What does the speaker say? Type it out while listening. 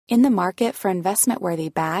In the market for investment-worthy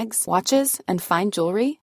bags, watches, and fine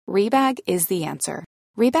jewelry, Rebag is the answer.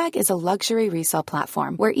 Rebag is a luxury resale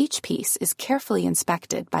platform where each piece is carefully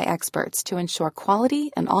inspected by experts to ensure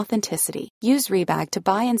quality and authenticity. Use Rebag to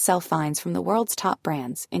buy and sell finds from the world's top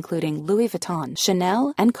brands, including Louis Vuitton,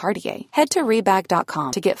 Chanel, and Cartier. Head to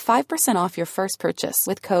Rebag.com to get 5% off your first purchase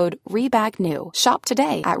with code REBAGNEW. Shop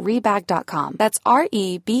today at Rebag.com. That's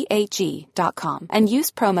REBAG.com. And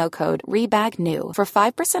use promo code REBAGNEW for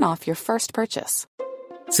 5% off your first purchase.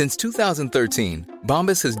 Since 2013,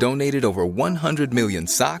 Bombas has donated over 100 million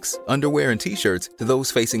socks, underwear, and T-shirts to those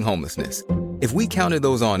facing homelessness. If we counted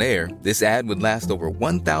those on air, this ad would last over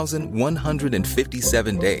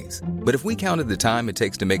 1,157 days. But if we counted the time it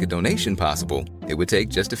takes to make a donation possible, it would take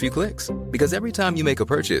just a few clicks. Because every time you make a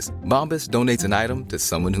purchase, Bombas donates an item to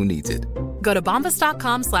someone who needs it. Go to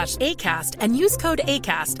bombas.com/ACAST and use code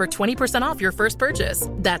ACAST for 20% off your first purchase.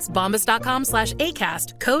 That's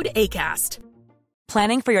bombas.com/ACAST, code ACAST.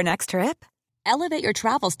 Planning for your next trip? Elevate your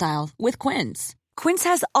travel style with Quince. Quince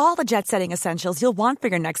has all the jet-setting essentials you'll want for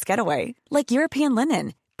your next getaway, like European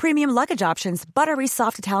linen, premium luggage options, buttery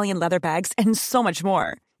soft Italian leather bags, and so much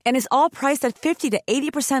more. And is all priced at 50 to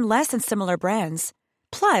 80% less than similar brands.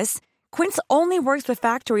 Plus, Quince only works with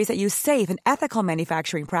factories that use safe and ethical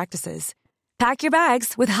manufacturing practices. Pack your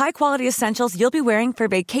bags with high-quality essentials you'll be wearing for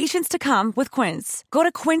vacations to come with Quince. Go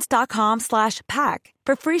to quince.com/pack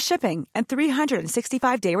for free shipping and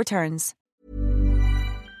 365-day returns.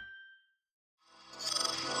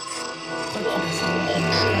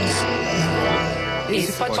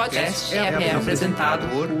 Esse podcast é apresentado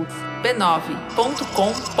por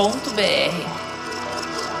b9.com.br.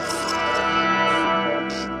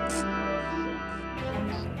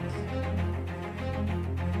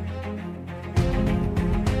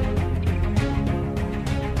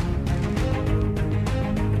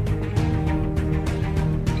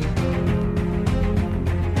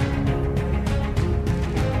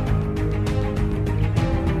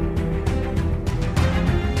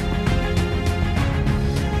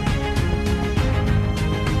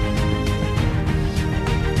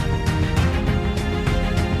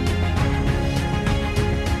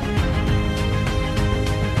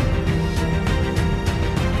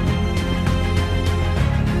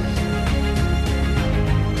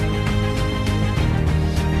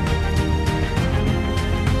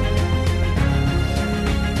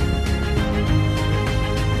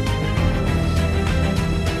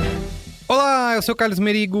 Eu sou o Carlos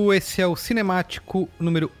Merigo, esse é o Cinemático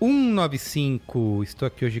número 195. Estou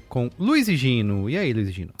aqui hoje com Luiz e Gino. E aí, Luiz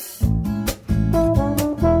e Gino?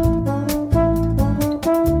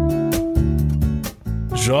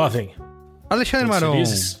 Jovem. Alexandre Maron.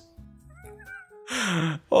 Felizes.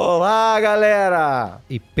 Olá, galera!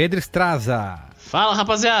 E Pedro Estraza. Fala,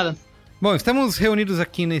 rapaziada. Bom, estamos reunidos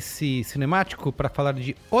aqui nesse Cinemático para falar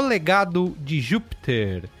de O Legado de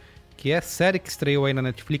Júpiter, que é a série que estreou aí na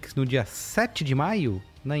Netflix no dia 7 de maio,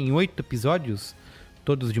 né, em 8 episódios,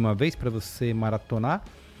 todos de uma vez, para você maratonar.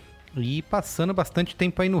 E passando bastante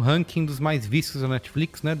tempo aí no ranking dos mais vistos da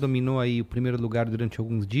Netflix, né? Dominou aí o primeiro lugar durante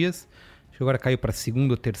alguns dias. Acho que agora caiu para segundo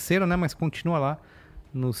ou terceiro, né? Mas continua lá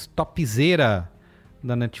nos topzera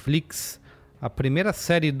da Netflix. A primeira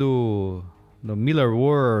série do Miller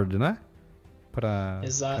World, né?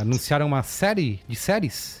 Anunciaram uma série de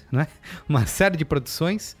séries, né? Uma série de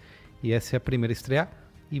produções. E essa é a primeira a estrear.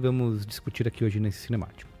 E vamos discutir aqui hoje nesse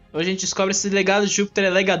cinemático. Hoje a gente descobre se Legado de Júpiter é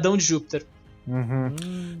Legadão de Júpiter. Uhum.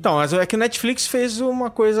 Então, mas é que o Netflix fez uma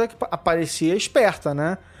coisa que parecia esperta,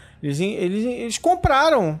 né? Eles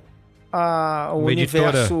compraram o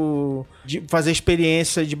universo de fazer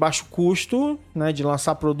experiência de baixo custo, né? De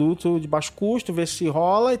lançar produto de baixo custo, ver se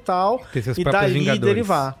rola e tal. E dali Vingadores.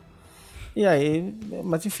 Derivar. E aí,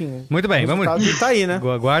 mas enfim. Muito bem, vamos. Tá aí, né?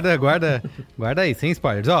 Guarda aí, sem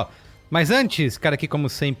spoilers. Ó, mas antes, quero aqui, como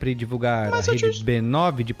sempre, divulgar a rede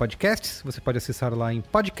B9 de podcasts. Você pode acessar lá em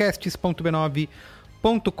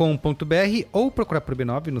podcasts.b9.com.br ou procurar por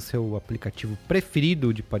B9 no seu aplicativo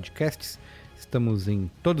preferido de podcasts. Estamos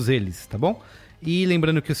em todos eles, tá bom? E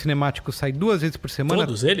lembrando que o Cinemático sai 2 vezes por semana.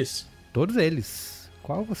 Todos eles? Todos eles.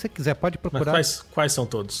 Qual você quiser, pode procurar. Mas quais são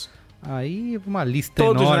todos? Aí uma lista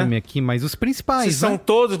todos, enorme, né? Aqui, mas os principais, Se né? são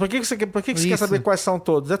todos, por que você quer saber quais são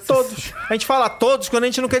todos? É todos. A gente fala todos quando a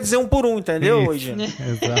gente não quer dizer um por um, entendeu, hoje?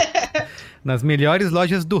 Exato. Nas melhores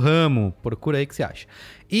lojas do ramo. Procura aí que você acha.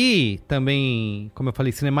 E também, como eu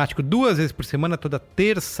falei, Cinemático 2 vezes por semana, toda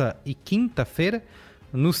terça e quinta-feira,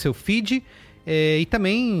 no seu feed. E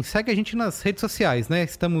também segue a gente nas redes sociais, né?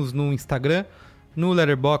 Estamos no Instagram, no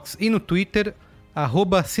Letterboxd e no Twitter,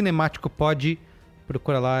 @cinemáticopod.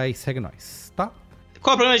 Procura lá e segue nós, tá?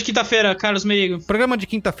 Qual é o programa de quinta-feira, Carlos Merigo? Programa de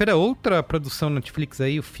quinta-feira, outra produção Netflix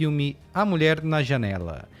aí, o filme A Mulher na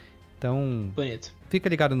Janela. Então, Bonito. Fica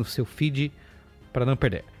ligado no seu feed pra não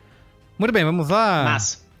perder. Muito bem, vamos lá.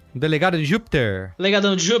 Massa. Delegado de Júpiter.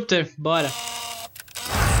 Legadão de Júpiter, bora.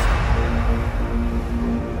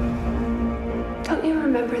 Don't you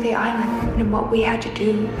remember the island and what we had to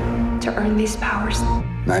do to earn these powers?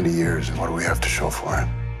 90 years, and what do we have to show for it?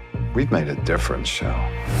 We've made a difference, Shell.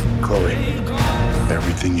 Chloe,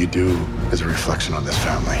 everything you do is a reflection on this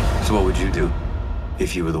family. So what would you do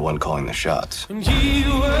if you were the one calling the shots?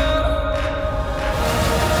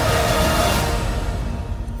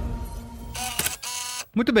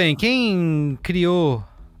 Muito bem, quem criou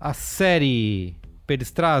a série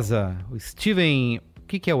Perestraza? O Steven... O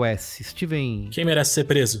que é o S? Steven... Quem merece ser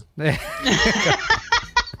preso? É.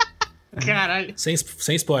 Caralho. Sem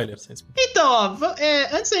spoiler. Então, ó,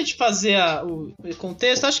 antes da gente fazer o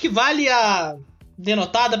contexto, acho que vale a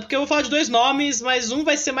denotada, porque eu vou falar de 2 nomes, mas um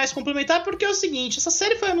vai ser mais complementar, porque é o seguinte, essa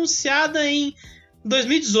série foi anunciada em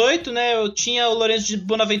 2018, né, eu tinha o Lourenço de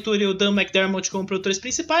Bonaventura e o Dan McDermott como produtores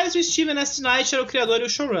principais, e o Steven S. Knight era o criador e o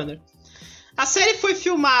showrunner. A série foi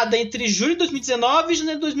filmada entre julho de 2019 e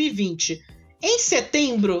janeiro de 2020. Em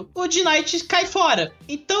setembro, o D. Knight cai fora.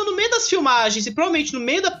 Então, no meio das filmagens, e provavelmente no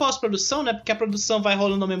meio da pós-produção, né, porque a produção vai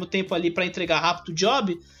rolando ao mesmo tempo ali pra entregar rápido o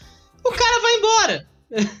job, o cara vai embora.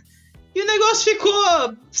 E o negócio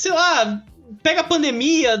ficou, sei lá, pega a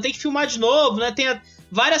pandemia, tem que filmar de novo, né, tem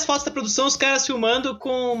várias fotos da produção, os caras filmando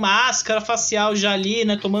com máscara facial já ali,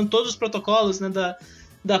 né, tomando todos os protocolos, né,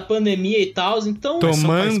 da pandemia e tal, então...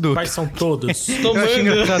 Tomando... Quais são todos?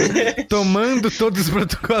 Tomando todos os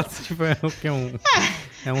protocolos, tipo,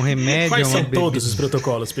 é um remédio, Quais é uma são bebida. todos os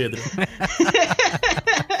protocolos, Pedro?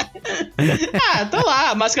 Tá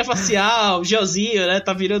lá, máscara facial, gelzinho, né,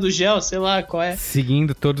 tá virando gel, sei lá qual é.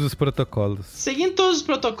 Seguindo todos os protocolos. Seguindo todos os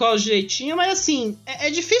protocolos direitinho, mas assim,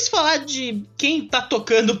 é difícil falar de quem tá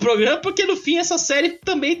tocando o programa, porque no fim essa série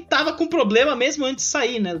também tava com problema mesmo antes de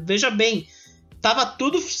sair, né, veja bem. Tava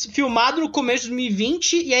tudo filmado no começo de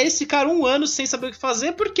 2020 e aí eles ficaram 1 ano sem saber o que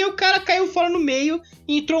fazer porque o cara caiu fora no meio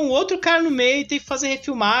e entrou um outro cara no meio e teve que fazer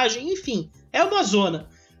refilmagem, enfim, é uma zona.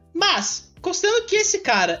 Mas, considerando que esse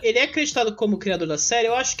cara, ele é acreditado como criador da série,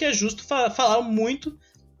 eu acho que é justo falar muito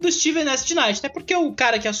do Steven S. Knight, até porque o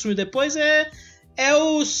cara que assumiu depois é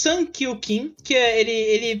o Sun Kil Kim, que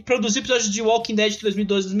ele produziu episódios de Walking Dead de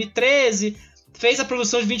 2012 e 2013, fez a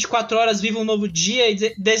produção de 24 Horas, Viva um Novo Dia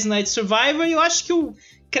e Designated Survivor, e eu acho que o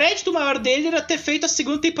crédito maior dele era ter feito a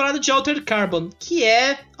 2ª temporada de Altered Carbon, que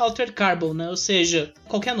é Altered Carbon, né? Ou seja,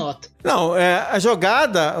 qualquer nota. Não, a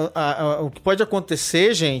jogada, o que pode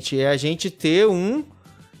acontecer, gente, é a gente ter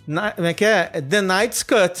como é que é? The Night's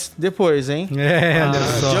Cut depois, hein?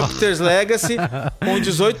 Olha só. Jupiter's Legacy com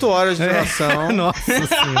 18 horas de duração. Nossa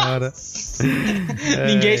senhora.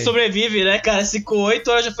 Ninguém sobrevive, né, cara? Se com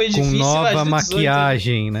 8 horas já foi difícil. Com nova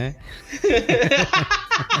maquiagem, né?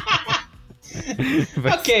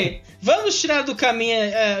 Ok, vamos tirar do caminho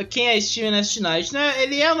quem é Steven S. Knight, né?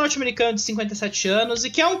 Ele é um norte-americano de 57 anos e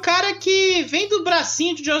que é um cara que vem do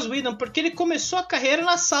bracinho de Joss Whedon, porque ele começou a carreira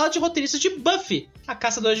na sala de roteiristas de Buffy, a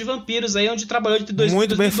Caçadora de Vampiros, aí onde trabalhou de 2002.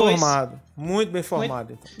 Muito bem formado. Muito bem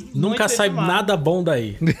formado. Nunca sai nada bom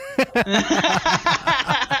daí.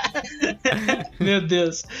 Meu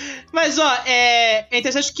Deus. Mas, ó, é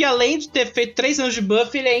interessante que além de ter feito 3 anos de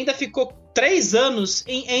Buffy, ele ainda ficou 3 anos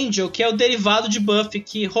em Angel, que é o derivado de Buffy,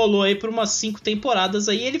 que rolou aí por umas 5 temporadas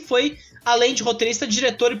aí. Ele foi, além de roteirista,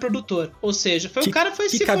 diretor e produtor. Ou seja, foi o cara que foi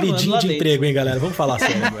se formando lá dentro. Que cabidinho de emprego, hein, galera? Vamos falar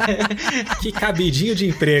sério agora. Que cabidinho de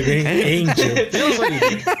emprego, hein? Angel. Pelo amor de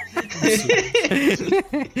Deus.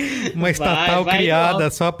 Uma estatal criada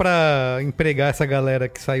só pra empregar essa galera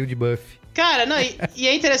que saiu de Buffy. Cara, não, e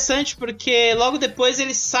é interessante porque logo depois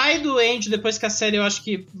ele sai do Angel, depois que a série eu acho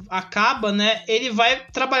que acaba, né? Ele vai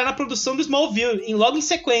trabalhar na produção do Smallville, logo em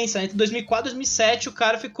sequência, entre 2004 e 2007 o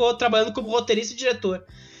cara ficou trabalhando como roteirista e diretor.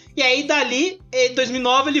 E aí dali, em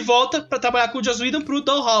 2009 ele volta pra trabalhar com o Joss Whedon pro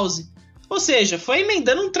Dollhouse. Ou seja, foi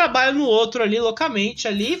emendando um trabalho no outro ali, loucamente,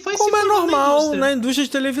 ali, foi como se é normal na indústria de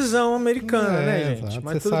televisão americana, né, gente? Exato.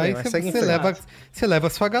 Mas você sai, você leva a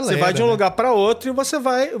sua galera. Você vai de um né? lugar para outro e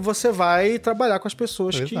você vai trabalhar com as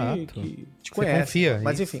pessoas que te conhecem. Confia.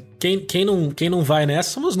 Mas enfim. Quem não vai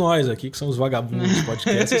nessa somos nós aqui, que somos vagabundos de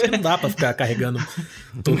podcast. Que não dá pra ficar carregando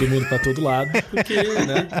todo mundo pra todo lado, porque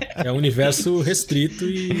né, é um universo restrito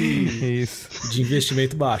e de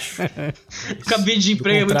investimento baixo. O cabide de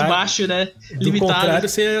emprego é muito baixo, né? Do Limitado. contrário,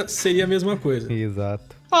 seria a mesma coisa.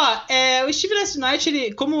 Exato. Ó, o Steven S. Knight,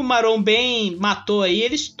 ele, como o Maron bem matou aí,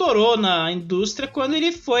 ele estourou na indústria quando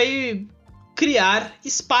ele foi criar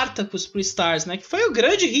Spartacus pro Starz, né? Que foi o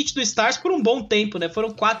grande hit do Starz por um bom tempo, né?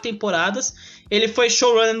 Foram 4 temporadas. Ele foi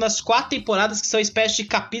showrunner nas 4 temporadas, que são espécies de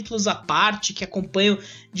capítulos à parte, que acompanham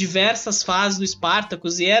diversas fases do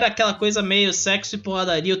Spartacus. E era aquela coisa meio sexo e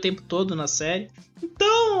porradaria o tempo todo na série.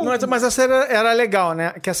 Então... Mas a série era legal,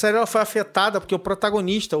 né? Que a série ela foi afetada porque o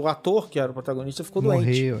protagonista, o ator que era o protagonista, ficou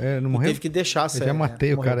doente. Não morreu? Teve que deixar a série. Eu já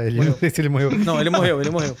matei o morreu, cara. morreu. Não sei se ele morreu. Não, ele morreu.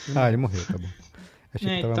 Ele morreu, tá bom. Achei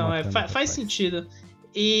que tava então, matando, faz sentido.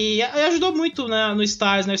 E ajudou muito, né, no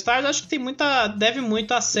Starz, né? O Starz acho que deve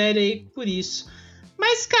muito à série aí por isso.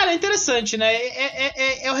 Mas, cara, é interessante, né?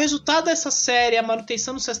 É o resultado dessa série, a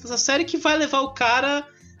manutenção dessa série que vai levar o cara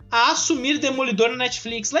a assumir Demolidor na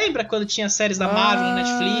Netflix. Lembra quando tinha séries da Marvel na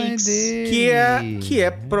Netflix? Que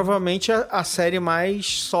é provavelmente a série mais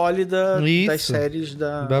sólida das séries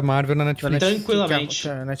da Marvel na Netflix. Tranquilamente. Que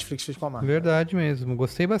a Netflix fez com a Marvel. Verdade mesmo.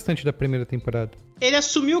 Gostei bastante da primeira temporada. Ele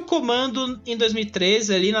assumiu o comando em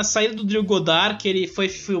 2013, ali na saída do Drew Goddard, que ele foi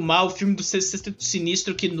filmar o filme do Sexteto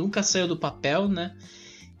Sinistro, que nunca saiu do papel, né?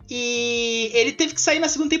 E ele teve que sair na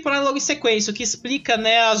segunda temporada logo em sequência, o que explica,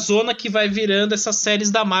 né, a zona que vai virando essas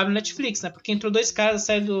séries da Marvel Netflix, né? Porque entrou 2 caras da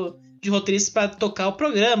série de roteiristas pra tocar o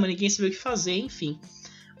programa, ninguém sabia o que fazer, enfim.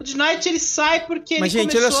 O The Knight, ele sai porque Mas,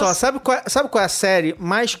 gente, olha só, sabe qual é a série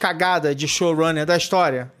mais cagada de showrunner da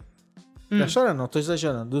história? Da história não, tô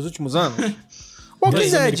exagerando, dos últimos anos?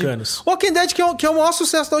 Walking Dead. Walking Dead, que é o maior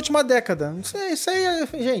sucesso da última década. Isso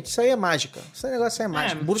aí é mágica. Esse negócio aí é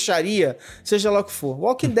mágica. Bruxaria, seja lá o que for.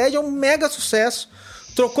 Walking Dead é um mega sucesso.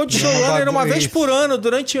 Trocou de showrunner uma vez por ano,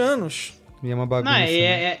 durante anos. E é uma bagunça.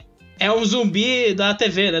 É um zumbi da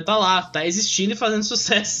TV, né? Tá lá, tá existindo e fazendo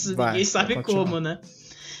sucesso. Ninguém sabe como, né?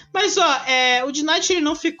 Mas, ó, o The Knight, ele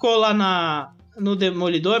não ficou lá no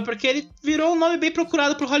Demolidor, porque ele virou um nome bem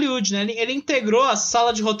procurado pro Hollywood, né? Ele integrou a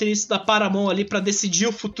sala de roteiristas da Paramount ali pra decidir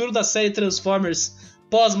o futuro da série Transformers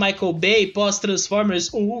pós-Michael Bay,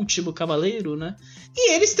 pós-Transformers O Último Cavaleiro, né?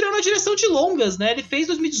 E ele estreou na direção de longas, né? Ele fez em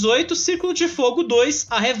 2018 Círculo de Fogo 2,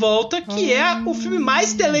 A Revolta, que é o filme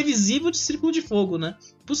mais televisivo de Círculo de Fogo, né?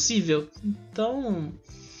 Possível. Então...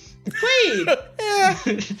 Foi...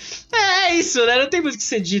 É isso, né? Não tem muito o que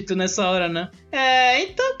ser dito nessa hora, né?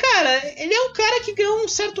 Então, cara, ele é um cara que ganhou um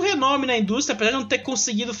certo renome na indústria, apesar de não ter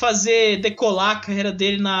conseguido decolar a carreira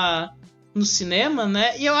dele no cinema,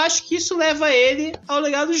 né? E eu acho que isso leva ele ao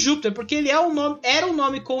legado Júpiter, porque ele era um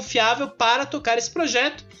nome confiável para tocar esse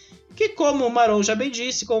projeto, que, como o Maron já bem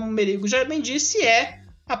disse, como o Merigo já bem disse, é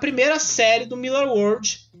a primeira série do Miller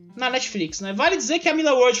World na Netflix, né? Vale dizer que a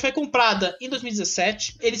Miller World foi comprada em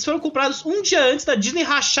 2017. Eles foram comprados um dia antes da Disney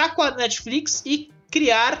rachar com a Netflix e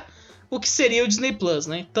criar o que seria o Disney Plus,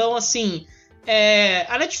 né? Então, assim,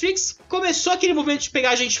 a Netflix começou aquele movimento de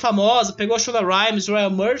pegar gente famosa, pegou a Shonda Rhimes, Ryan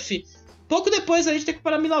Murphy, pouco depois a gente ter que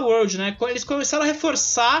comprar a Miller World, né? Eles começaram a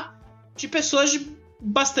reforçar de pessoas de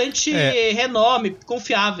bastante renome,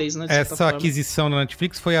 confiáveis, né? Essa aquisição da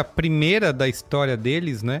Netflix foi a primeira da história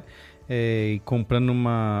deles, né? Comprando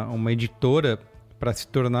uma editora para se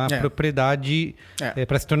tornar propriedade,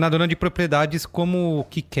 para se tornar dona de propriedades como o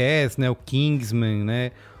Kick-Ass, né, o Kingsman,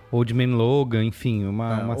 né, Old Man Logan, enfim,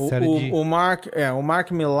 uma série de... O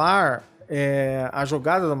Mark Millar, a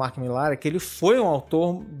jogada do Mark Millar é que ele foi um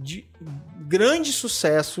autor de grandes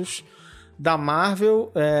sucessos da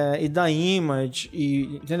Marvel e da Image,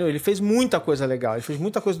 entendeu? Ele fez muita coisa legal, ele fez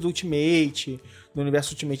muita coisa do Ultimate, do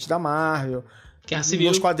universo Ultimate da Marvel,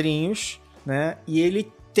 nos quadrinhos, né? E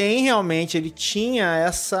ele tinha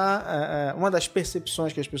essa... uma das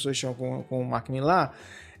percepções que as pessoas tinham com o Mark Millar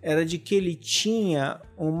era de que ele tinha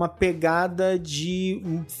uma pegada de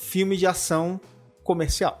um filme de ação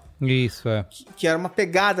comercial. Isso, Que era uma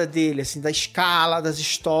pegada dele, assim, da escala, das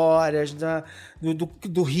histórias,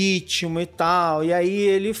 do ritmo e tal. E aí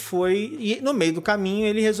ele foi... E no meio do caminho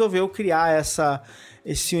ele resolveu criar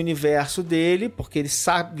esse universo dele, porque ele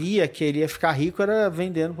sabia que ele ia ficar rico era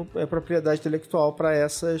vendendo propriedade intelectual para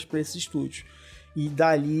esses estúdios. E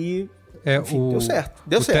dali, enfim,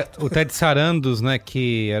 deu certo. O Ted Sarandos, né,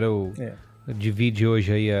 que era divide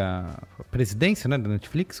hoje aí a presidência, né, da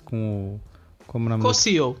Netflix com o... Como o nome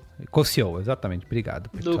Co-CEO, exatamente, obrigado.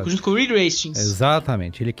 Junto com o Reed Hastings.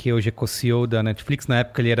 Exatamente, ele que hoje é co-CEO da Netflix, na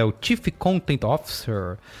época ele era o Chief Content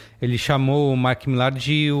Officer, ele chamou o Mark Millar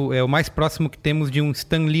de o mais próximo que temos de um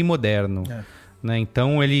Stan Lee moderno. Né?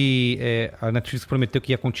 Então a Netflix prometeu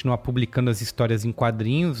que ia continuar publicando as histórias em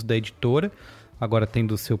quadrinhos da editora, agora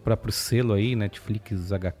tendo o seu próprio selo aí,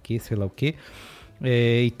 Netflix HQ, sei lá o quê.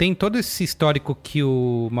 E tem todo esse histórico que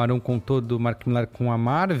o Maron contou do Mark Millar com a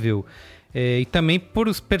Marvel, e também por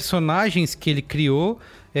os personagens que ele criou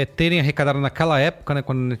terem arrecadado naquela época, né,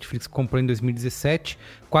 quando a Netflix comprou em 2017,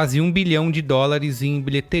 quase $1 bilhão em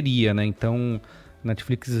bilheteria, né? Então,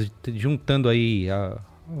 Netflix juntando aí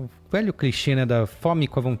o velho clichê, né, da fome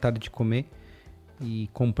com a vontade de comer e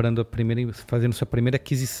fazendo sua primeira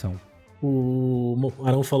aquisição. O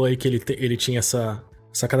Arão falou aí que ele tinha essa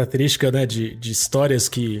característica, né, de histórias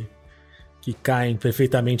que caem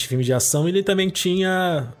perfeitamente em filme de ação. Ele também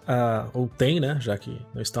tinha, ou tem, né, já que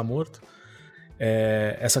não está morto,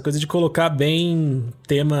 essa coisa de colocar bem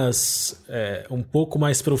temas um pouco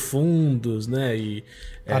mais profundos, né, e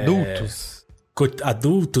adultos,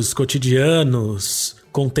 cotidianos,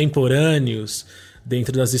 contemporâneos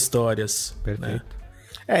dentro das histórias. Perfeito.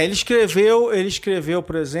 Né? Ele escreveu,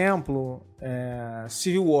 por exemplo,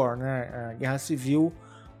 Civil War, né, Guerra Civil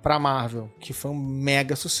pra Marvel, que foi um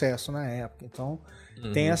mega sucesso na época. Então,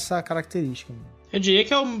 tem essa característica. Eu diria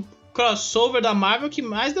que é o crossover da Marvel que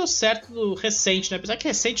mais deu certo do recente, né? Apesar que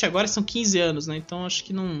recente agora são 15 anos, né? Então, acho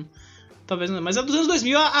que não... Talvez não. Mas é dos anos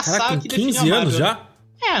 2000 a saga que definiu a Marvel. 15 anos já?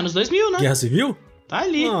 Anos 2000, né? Guerra Civil? Tá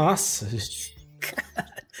ali. Nossa, gente.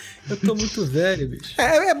 Eu tô muito velho, bicho.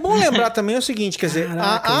 É bom lembrar também o seguinte, quer dizer,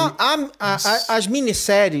 as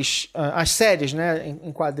minisséries, as séries, né,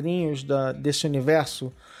 em quadrinhos desse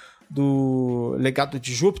universo do Legado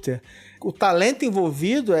de Júpiter, o talento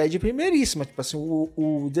envolvido é de primeiríssima. Tipo assim,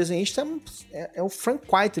 o desenhista é o Frank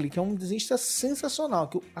Quitely, que é um desenhista sensacional,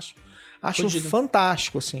 que eu acho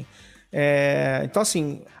fantástico, assim. Então,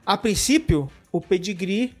 assim, a princípio, o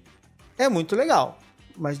pedigree é muito legal,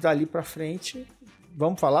 mas dali pra frente...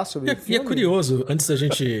 Vamos falar sobre isso? E é curioso, antes da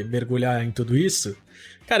gente mergulhar em tudo isso,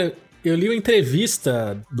 cara, eu li uma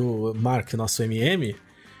entrevista do Mark, nosso MM,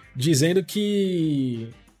 dizendo que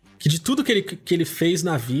de tudo que ele fez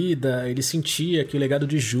na vida, ele sentia que o Legado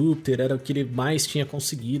de Júpiter era o que ele mais tinha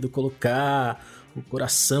conseguido colocar, o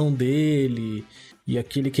coração dele, e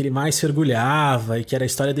aquele que ele mais se orgulhava, e que era a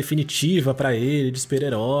história definitiva pra ele, de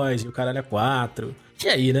super-heróis, e o caralho a 4. E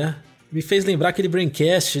aí, né? Me fez lembrar aquele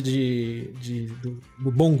Braincast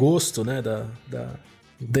do bom gosto, né? Da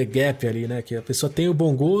The Gap ali, né? Que a pessoa tem o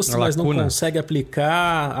bom gosto, mas não consegue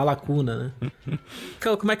aplicar a lacuna, né?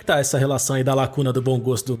 Como é que tá essa relação aí da lacuna do bom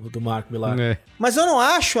gosto do Mark Millar? Mas eu não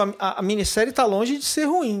acho a minissérie tá longe de ser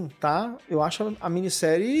ruim, tá? Eu acho a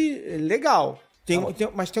minissérie legal.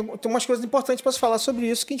 Mas tem umas coisas importantes pra se falar sobre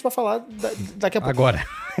isso que a gente vai falar daqui a pouco. Agora.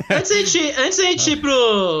 Antes da gente ir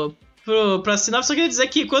pra sinopse, só queria dizer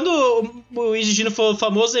que quando o Igidino foi o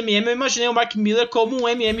famoso MM, eu imaginei o Mark Millar como um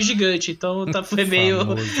MM gigante, então foi meio...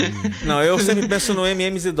 Não, eu sempre penso no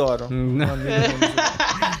MM Isidoro.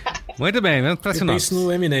 Muito bem, vamos pra sinopse. Eu penso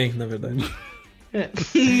no Eminem, na verdade.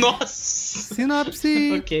 Nossa!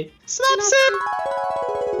 Sinopse! Ok. Sinopse!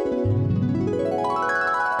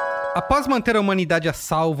 Após manter a humanidade a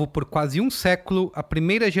salvo por quase um século, a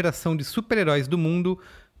primeira geração de super-heróis do mundo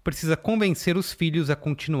precisa convencer os filhos a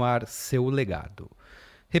continuar seu legado.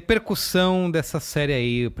 Repercussão dessa série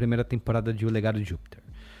aí, a primeira temporada de O Legado de Júpiter.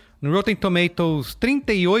 No Rotten Tomatoes,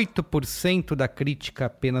 38% da crítica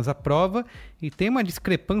apenas aprova e tem uma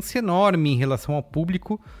discrepância enorme em relação ao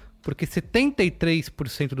público, porque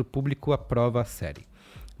 73% do público aprova a série.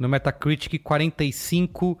 No Metacritic,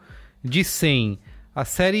 45 de 100. A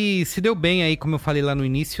série se deu bem aí, como eu falei lá no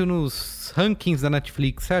início, nos rankings da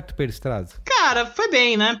Netflix, certo, Pedro Straza? Cara, foi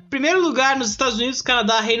bem, né? Primeiro lugar nos Estados Unidos,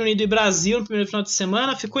 Canadá, Reino Unido e Brasil no primeiro final de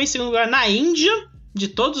semana. Ficou em segundo lugar na Índia, de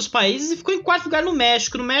todos os países, e ficou em quarto lugar no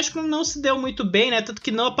México. No México não se deu muito bem, né? Tanto que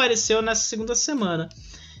não apareceu nessa segunda semana.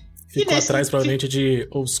 Ficou atrás, provavelmente, de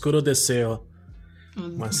Oscuro Deseo.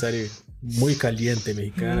 Uma série muito caliente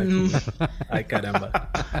mexicana. Ai, caramba.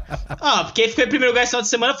 Quem ficou em primeiro lugar esse final de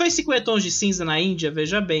semana foi 50 Tons de Cinza na Índia,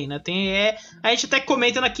 veja bem, né? A gente até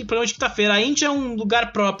comenta aqui programa de quinta-feira. A Índia é um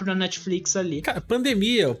lugar próprio na Netflix ali. Cara,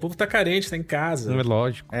 pandemia, o povo tá carente, tá em casa. Não é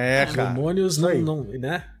lógico. Os hormônios não,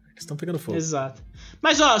 né? Estão pegando fogo. Exato.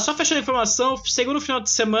 Mas, só fechando a informação, segundo final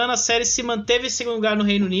de semana, a série se manteve em segundo lugar no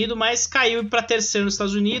Reino Unido, mas caiu pra terceiro nos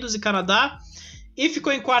Estados Unidos e Canadá. E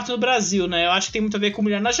ficou em quarto no Brasil, né? Eu acho que tem muito a ver com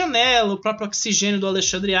Mulher na Janela, o próprio Oxigênio do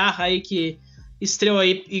Alexandre Arra aí, que estreou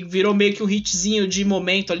aí e virou meio que um hitzinho de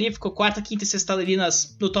momento ali. Ficou quarta, quinta e sexta ali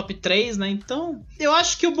no top 3, né? Então, eu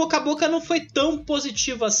acho que o boca a boca não foi tão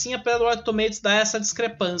positivo assim, apesar do Rotten Tomatoes dar essa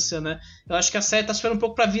discrepância, né? Eu acho que a série tá esperando um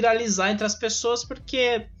pouco pra viralizar entre as pessoas,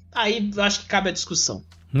 porque aí eu acho que cabe a discussão.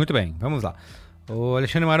 Muito bem, vamos lá. Ô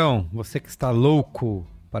Alexandre Maron, você que está louco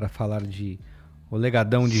para falar de O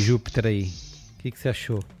Legadão de Júpiter aí, o que você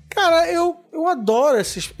achou? Cara, eu adoro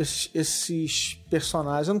esses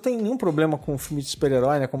personagens. Eu não tenho nenhum problema com o filme de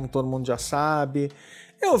super-herói, né? Como todo mundo já sabe.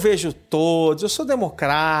 Eu vejo todos, eu sou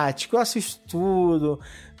democrático, eu assisto tudo.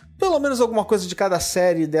 pelo menos alguma coisa de cada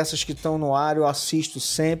série dessas que estão no ar eu assisto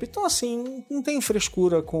sempre. Então, assim, não tenho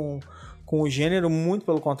frescura com o gênero, muito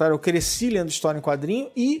pelo contrário. Eu cresci lendo história em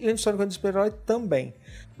quadrinho e lendo história em quadrinho de super-herói também.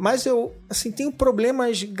 Mas eu, assim, tenho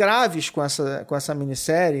problemas graves com essa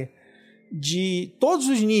minissérie de todos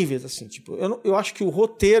os níveis, assim. Tipo, eu acho que o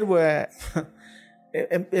roteiro é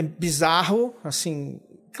bizarro, assim.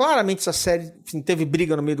 Claramente essa série, assim, teve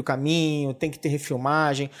briga no meio do caminho, tem que ter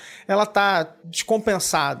refilmagem. Ela tá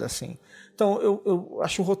descompensada, assim. Então, eu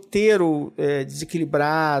acho o roteiro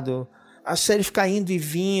desequilibrado. A série fica indo e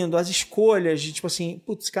vindo, as escolhas de, tipo assim,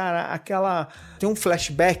 putz, cara, tem um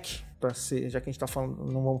flashback, já que a gente tá falando,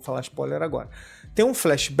 não vamos falar spoiler agora. Tem um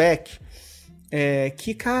flashback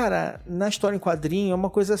que, cara, na história em quadrinho é uma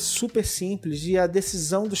coisa super simples, e a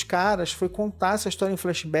decisão dos caras foi contar essa história em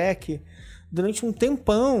flashback durante um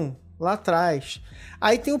tempão lá atrás.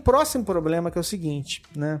 Aí tem o próximo problema, que é o seguinte,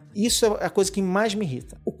 né? Isso é a coisa que mais me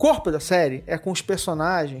irrita. O corpo da série é com os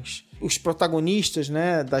personagens, os protagonistas,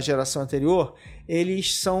 né, da geração anterior,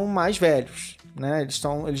 eles são mais velhos, né? Eles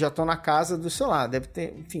já estão na casa do, sei lá, deve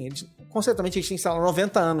ter, enfim, conceitualmente eles têm, sei lá,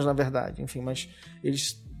 90 anos, na verdade, enfim, mas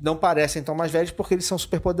eles não parecem tão mais velhos porque eles são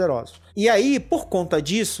super poderosos. E aí, por conta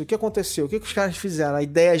disso, o que aconteceu? O que os caras fizeram? A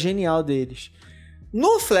ideia genial deles.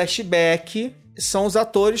 No flashback, são os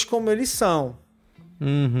atores como eles são.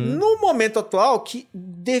 Uhum. No momento atual, que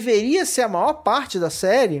deveria ser a maior parte da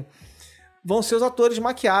série, vão ser os atores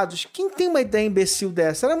maquiados. Quem tem uma ideia imbecil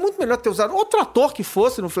dessa? Era muito melhor ter usado outro ator que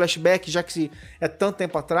fosse no flashback, já que é tanto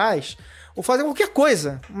tempo atrás, ou fazer qualquer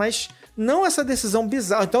coisa, mas não essa decisão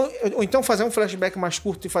bizarra. Ou então fazer um flashback mais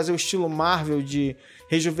curto e fazer o estilo Marvel de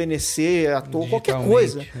rejuvenescer ator, qualquer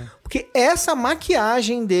coisa. Porque essa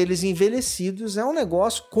maquiagem deles envelhecidos é um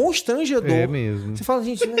negócio constrangedor. É mesmo. Você fala,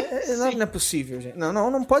 gente, não é possível, gente.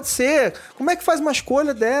 Não pode ser. Como é que faz uma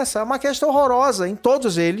escolha dessa? A maquiagem está horrorosa em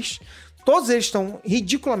todos eles. Todos eles estão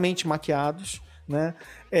ridiculamente maquiados, né?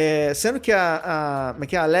 Sendo que a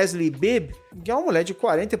Leslie Bibb, que é uma mulher de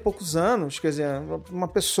 40 e poucos anos, quer dizer, uma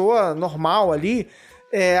pessoa normal ali,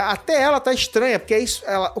 até ela tá estranha, porque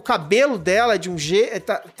o cabelo dela é de um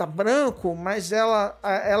jeito, tá branco, mas ela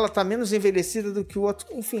tá menos envelhecida do que o outro,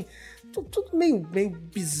 enfim, tudo meio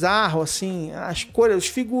bizarro, assim, as cores, os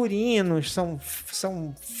figurinos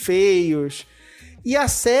são feios. E a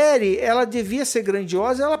série, ela devia ser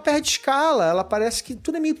grandiosa, ela perde escala, ela parece que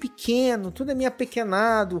tudo é meio pequeno, tudo é meio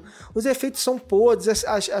apequenado, os efeitos são podres,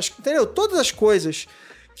 entendeu? Todas as coisas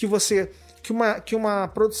que uma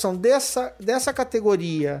produção dessa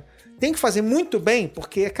categoria tem que fazer muito bem,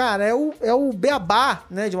 porque, cara, é o beabá,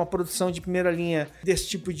 né, de uma produção de primeira linha desse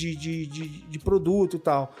tipo de produto e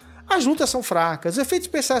tal. As lutas são fracas, os efeitos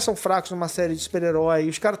especiais são fracos numa série de super-herói,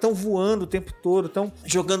 os caras estão voando o tempo todo, estão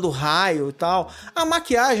jogando raio e tal. A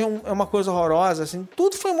maquiagem é uma coisa horrorosa, assim,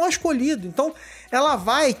 tudo foi mal escolhido. Então, ela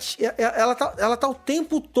tá o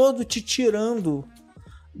tempo todo te tirando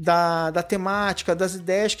da temática, das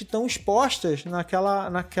ideias que estão expostas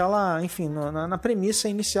naquela enfim, na premissa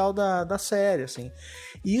inicial da série, assim.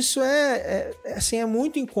 E isso assim, é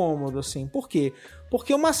muito incômodo, assim. Por quê?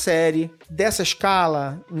 Porque uma série dessa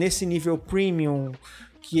escala, nesse nível premium,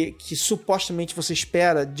 que supostamente você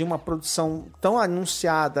espera de uma produção tão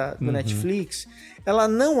anunciada do Netflix, ela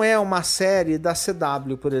não é uma série da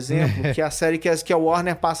CW, por exemplo, que é a série que a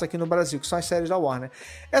Warner passa aqui no Brasil, que são as séries da Warner.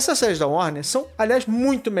 Essas séries da Warner são, aliás,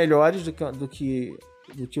 muito melhores do que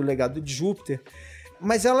o Legado de Júpiter,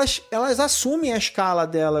 mas elas assumem a escala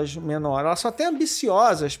delas menor, elas são até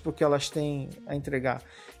ambiciosas porque elas têm a entregar.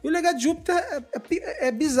 E o Legado de Júpiter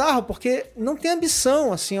é bizarro, porque não tem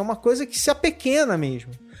ambição, assim, é uma coisa que se apequena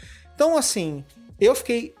mesmo. Então, assim, eu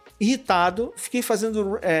fiquei irritado, fiquei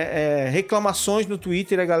fazendo reclamações no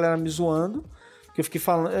Twitter, a galera me zoando, que eu fiquei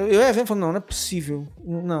falando, eu ia vendo, falando, não é possível,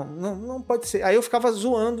 não pode ser. Aí eu ficava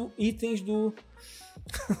zoando itens dos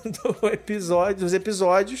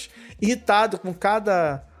episódios, irritado com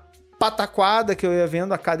cada pataquada que eu ia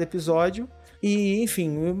vendo a cada episódio. E,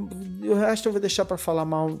 enfim, o resto eu vou deixar pra falar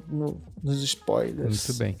mal nos spoilers.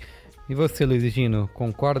 Muito bem. E você, Luiz Gino,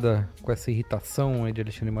 concorda com essa irritação aí de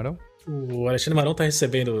Alexandre Marão? O Alexandre Marão tá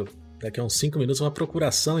recebendo, daqui a uns 5 minutos, uma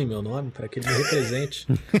procuração em meu nome para que ele me represente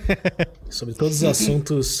sobre todos os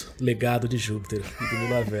assuntos legado de Júpiter e do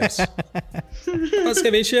Milaverso.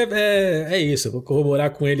 Basicamente é isso, eu vou corroborar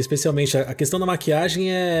com ele, especialmente a questão da maquiagem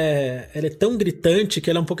ela é tão gritante que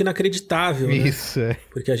ela é um pouco inacreditável, né? Isso,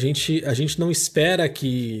 Porque a gente não espera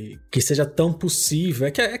que seja tão possível.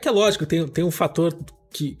 É que é lógico, tem um fator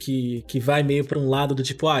que vai meio para um lado do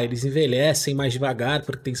tipo, eles envelhecem mais devagar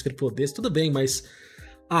porque tem superpoderes, tudo bem, mas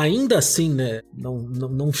ainda assim, né,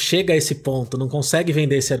 não chega a esse ponto, não consegue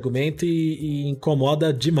vender esse argumento e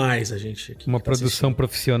incomoda demais a gente. Uma produção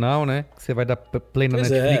profissional, né? Você vai dar play na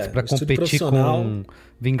Netflix pra competir com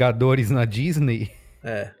Vingadores na Disney.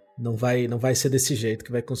 Não vai ser desse jeito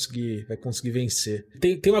que vai conseguir vencer.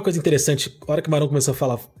 Tem uma coisa interessante, a hora que o Marão começou a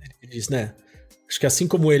falar, ele disse, né, acho que assim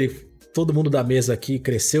como ele, todo mundo da mesa aqui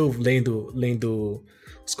cresceu lendo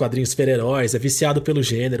os quadrinhos super-heróis, é viciado pelo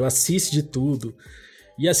gênero, assiste de tudo.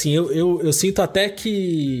 E assim, eu sinto até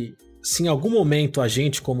que se em algum momento a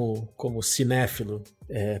gente, como cinéfilo,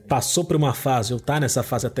 passou por uma fase, ou tá nessa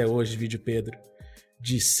fase até hoje, vídeo Pedro,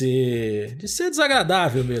 de ser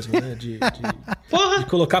desagradável mesmo, né? Porra! De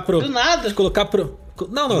colocar pro... Do nada! De colocar pro...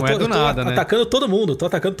 Não é do nada, né? Atacando todo mundo, tô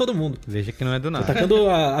atacando todo mundo. Veja que não é do nada. Tô atacando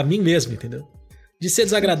a mim mesmo, entendeu? De ser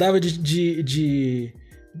desagradável, de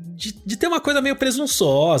ter uma coisa meio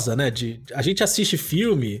presunçosa, né? A gente assiste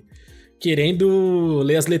filme querendo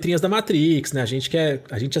ler as letrinhas da Matrix, né?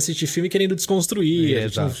 A gente assiste filme querendo desconstruir. A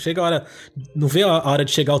gente não chega a hora... Não vê a hora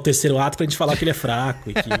de chegar ao terceiro ato pra gente falar que ele é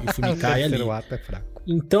fraco e que o filme cai ali. O terceiro ato é fraco.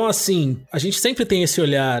 Então, assim, a gente sempre tem esse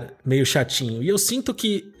olhar meio chatinho. E eu sinto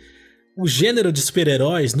que o gênero de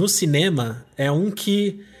super-heróis no cinema é um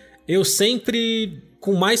que eu sempre,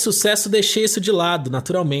 com mais sucesso, deixei isso de lado,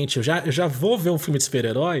 naturalmente. Eu já vou ver um filme de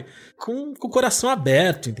super-herói com o coração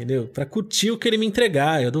aberto, entendeu? Pra curtir o que ele me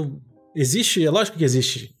entregar. É lógico que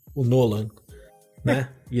existe o Nolan, né?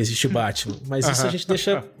 E existe o Batman. Mas isso a gente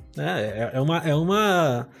deixa... Né?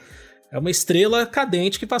 É uma estrela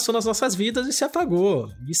cadente que passou nas nossas vidas e se apagou.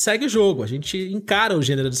 E segue o jogo. A gente encara o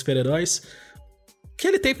gênero dos super-heróis que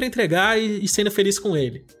ele tem pra entregar e sendo feliz com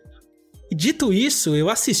ele. E dito isso, eu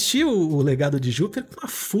assisti o Legado de Júpiter com uma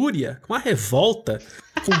fúria, com uma revolta,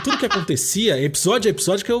 com tudo que acontecia, episódio a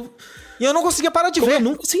episódio, que eu... E eu não conseguia parar de ver. Eu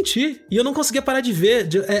nunca senti. E eu não conseguia parar de ver.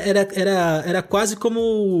 Era quase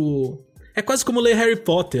como... É quase como ler Harry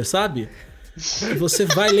Potter, sabe? Você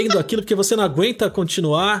vai lendo aquilo porque você não aguenta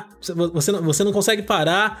continuar, você não consegue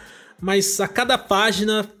parar, mas a cada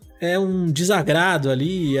página é um desagrado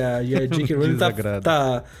ali, e a J.K. Rowling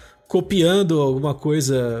tá copiando alguma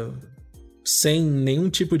coisa sem nenhum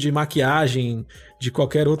tipo de maquiagem de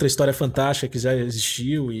qualquer outra história fantástica que já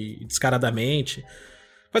existiu e descaradamente.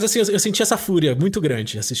 Mas assim, eu senti essa fúria muito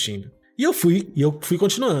grande assistindo. E eu fui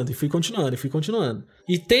continuando.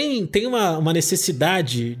 E tem uma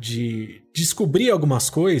necessidade de descobrir algumas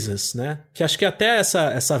coisas, né? Que acho que até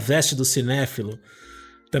essa veste do cinéfilo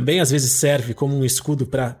também às vezes serve como um escudo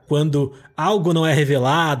pra quando algo não é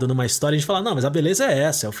revelado numa história, a gente fala, não, mas a beleza é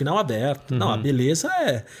essa, é o final aberto. Não, a beleza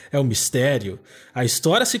é o mistério. A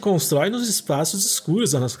história se constrói nos espaços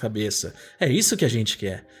escuros da nossa cabeça. É isso que a gente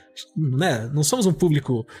quer. Né? Não somos um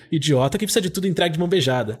público idiota que precisa de tudo entregue de mão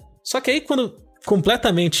beijada. Só que aí, quando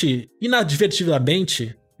completamente,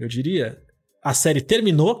 inadvertivelmente, eu diria, a série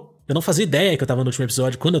terminou, eu não fazia ideia que eu tava no último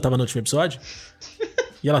episódio, quando eu tava no último episódio,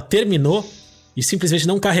 e ela terminou e simplesmente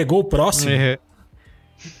não carregou o próximo.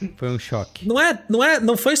 Foi um choque.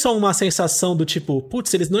 Não foi só uma sensação do tipo,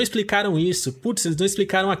 putz, eles não explicaram isso, putz, eles não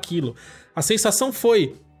explicaram aquilo. A sensação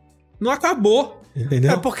foi, não acabou.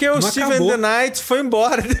 Entendeu? É porque o Steven The Knight foi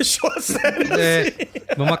embora e deixou a série.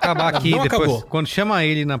 Vamos acabar aqui não depois. Acabou. Quando chama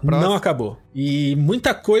ele na próxima. Não acabou. E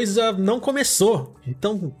muita coisa não começou.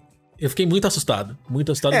 Então, eu fiquei muito assustado.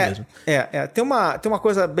 Muito assustado mesmo. Tem uma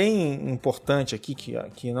coisa bem importante aqui,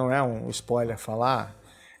 que não é um spoiler falar.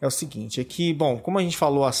 É o seguinte, é que, bom, como a gente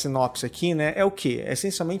falou a sinopse aqui, né? É o quê?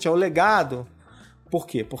 Essencialmente é o legado. Por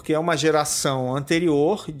quê? Porque é uma geração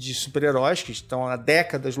anterior de super-heróis que estão há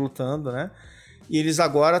décadas lutando, né? E eles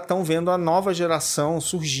agora estão vendo a nova geração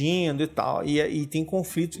surgindo e tal. E tem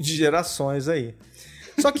conflito de gerações aí.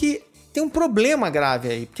 Só que tem um problema grave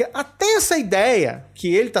aí. Porque até essa ideia,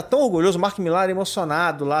 que ele tá tão orgulhoso, o Mark Millar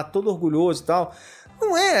emocionado lá, todo orgulhoso e tal,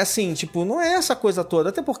 não é assim, tipo, não é essa coisa toda.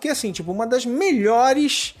 Até porque, assim, tipo, uma das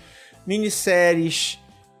melhores minisséries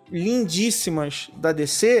lindíssimas da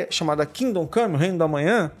DC, chamada Kingdom Come, o Reino da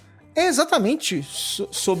Manhã, é exatamente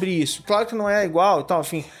sobre isso. Claro que não é igual e tal,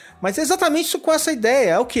 enfim... Mas é exatamente isso, com essa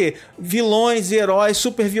ideia. É o quê? Vilões e heróis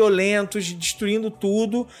super violentos, destruindo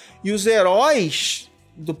tudo. E os heróis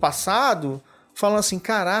do passado falam assim,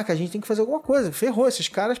 caraca, a gente tem que fazer alguma coisa. Ferrou, esses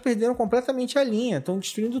caras perderam completamente a linha. Estão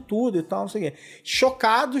destruindo tudo e tal, não sei o quê.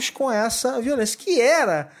 Chocados com essa violência. Que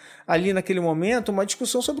era, ali naquele momento, uma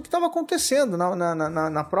discussão sobre o que estava acontecendo.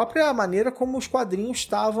 Na própria maneira como os quadrinhos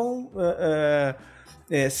estavam...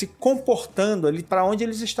 se comportando ali para onde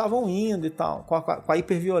eles estavam indo e tal, com a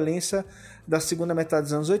hiperviolência da segunda metade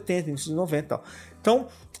dos anos 80, início dos 90 e tal. Então,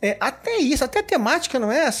 até isso, até a temática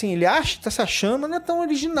não é assim, ele tá se achando, mas não é tão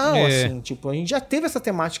original assim, tipo, a gente já teve essa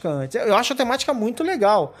temática antes. Eu acho a temática muito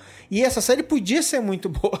legal. E essa série podia ser muito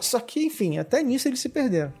boa, só que, enfim, até nisso eles se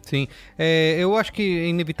perderam. Sim, eu acho que é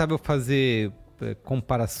inevitável fazer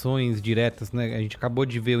comparações diretas, né? A gente acabou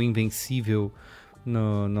de ver o Invencível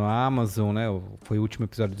no Amazon, né? Foi o último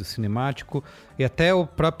episódio do cinemático. E até o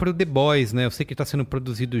próprio The Boys, né? Eu sei que está sendo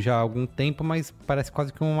produzido já há algum tempo, mas parece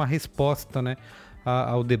quase que uma resposta, né?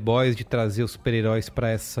 Ao The Boys de trazer os super-heróis para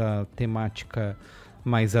essa temática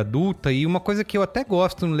mais adulta. E uma coisa que eu até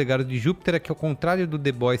gosto no Legado de Júpiter é que, ao contrário do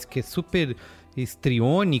The Boys, que é super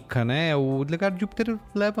histriônica, né? O Legado de Júpiter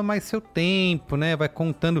leva mais seu tempo, né? Vai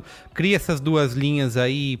contando, cria essas duas linhas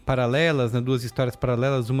aí paralelas, né? Duas histórias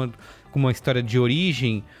paralelas, uma com uma história de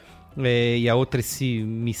origem e a outra esse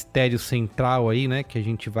mistério central aí, né? Que a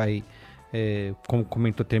gente vai, como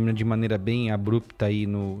comentou, termina de maneira bem abrupta aí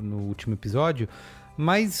no último episódio.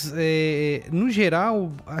 Mas, no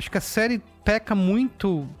geral, acho que a série peca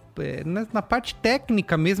muito na parte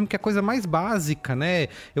técnica mesmo, que é a coisa mais básica, né?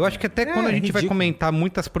 Eu acho que até quando a gente vai comentar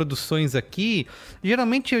muitas produções aqui,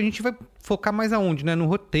 geralmente a gente vai focar mais aonde, né? No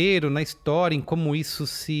roteiro, na história, em como isso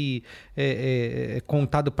se é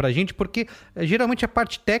contado pra gente, porque geralmente a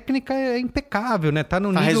parte técnica é impecável, né? Tá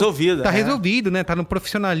no nível, resolvida. Tá resolvido, né? Tá no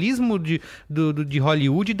profissionalismo de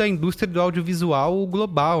Hollywood e da indústria do audiovisual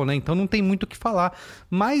global, né? Então não tem muito o que falar.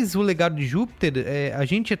 Mas o Legado de Júpiter, a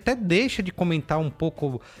gente até deixa de comentar um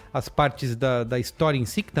pouco as partes da história em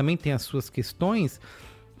si, que também tem as suas questões,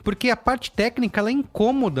 porque a parte técnica, ela é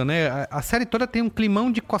incômoda, né? A série toda tem um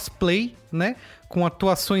climão de cosplay, né? Com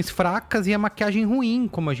atuações fracas e a maquiagem ruim,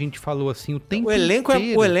 como a gente falou, assim, o tempo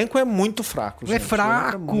inteiro. O elenco é muito fraco, gente. É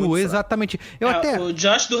fraco, exatamente. O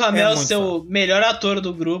Josh Duhamel ser o melhor ator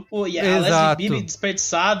do grupo e a Leslie Bibb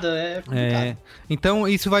desperdiçada, Então,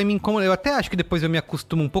 isso vai me incomodar. Eu até acho que depois eu me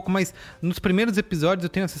acostumo um pouco, mas nos primeiros episódios eu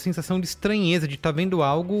tenho essa sensação de estranheza, de estar vendo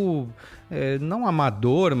algo não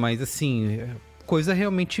amador, mas assim, coisa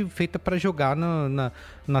realmente feita para jogar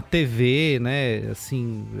na TV, né?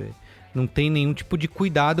 Assim, não tem nenhum tipo de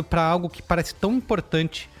cuidado para algo que parece tão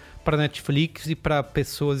importante para Netflix e para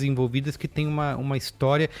pessoas envolvidas, que tem uma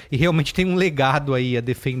história e realmente tem um legado aí a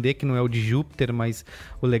defender, que não é o de Júpiter, mas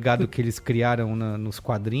o legado que eles criaram nos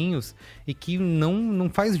quadrinhos, e que não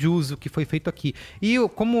faz jus o que foi feito aqui. E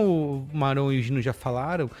como o Marão e o Gino já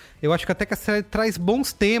falaram, eu acho que até que a série traz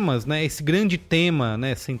bons temas, né? Esse grande tema,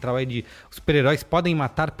 né, central aí de os super-heróis podem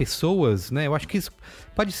matar pessoas, né? Eu acho que isso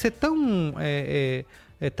pode ser tão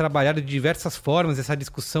trabalhado de diversas formas, essa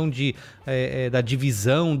discussão da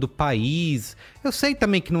divisão do país. Eu sei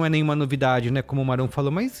também que não é nenhuma novidade, né, como o Marão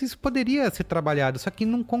falou, mas isso poderia ser trabalhado, só que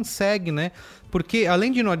não consegue, né? Porque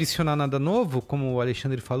além de não adicionar nada novo, como o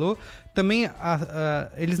Alexandre falou, também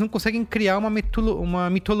eles não conseguem criar uma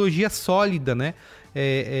mitologia sólida, né?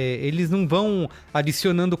 Eles não vão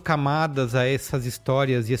adicionando camadas a essas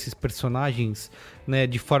histórias e esses personagens, né,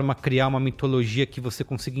 de forma a criar uma mitologia que você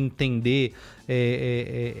consiga entender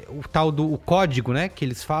o tal do código, né, que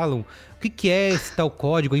eles falam. O que é esse tal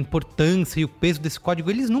código, a importância e o peso desse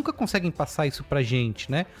código? Eles nunca conseguem passar isso pra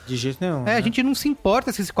gente, né? De jeito nenhum. A gente não se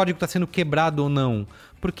importa se esse código tá sendo quebrado ou não,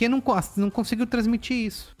 porque não conseguiu transmitir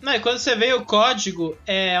isso. Não, e quando você vê o código,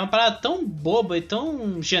 é uma parada tão boba e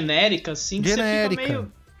tão genérica, assim, que você fica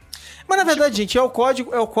meio... Mas na verdade, gente, é o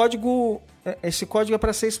código... Esse código é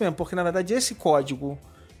pra ser isso mesmo, porque na verdade esse código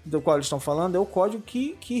do qual eles estão falando é o código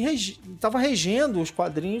que estava regendo os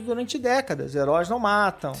quadrinhos durante décadas. Heróis não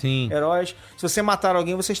matam. Sim. Heróis... Se você matar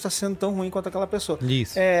alguém, você está sendo tão ruim quanto aquela pessoa.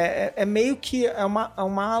 Isso. É meio que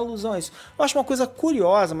uma alusão a isso. Eu acho uma coisa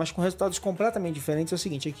curiosa, mas com resultados completamente diferentes, é o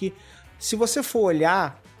seguinte, é que se você for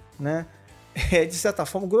olhar, né, de certa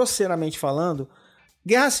forma, grosseiramente falando,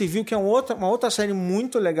 Guerra Civil, que é uma outra série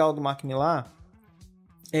muito legal do Mark Millar,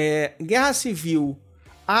 Guerra Civil,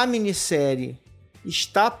 a minissérie,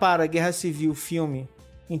 está para Guerra Civil filme,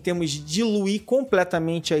 em termos de diluir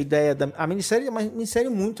completamente a ideia a minissérie é uma minissérie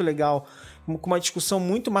muito legal, com uma discussão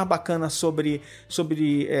muito mais bacana sobre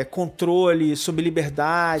controle, sobre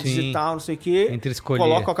liberdades. Sim. E tal, não sei o quê. Entre escolher.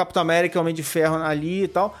 Coloca o Capitão América e o Homem de Ferro ali e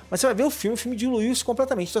tal, mas você vai ver o filme diluiu isso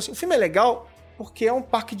completamente. Então, assim, o filme é legal porque é um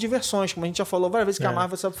parque de diversões, como a gente já falou várias vezes, que a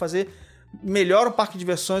Marvel sabe fazer melhor um parque de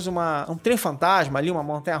diversões, um trem fantasma ali, uma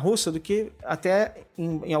montanha-russa, do que até,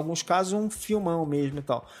 em alguns casos, um filmão mesmo e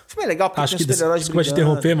tal. O filme é legal porque tem super-heróis brigando. Desculpa te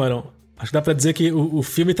interromper, Marão. Acho que dá pra dizer que o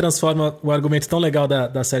filme transforma o argumento tão legal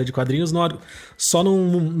da série de quadrinhos só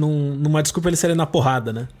numa desculpa ele serem na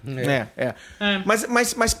porrada, né?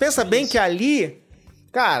 Mas pensa bem que ali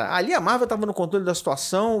Cara, ali a Marvel tava no controle da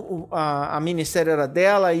situação, a minissérie era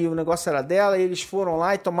dela e o negócio era dela, e eles foram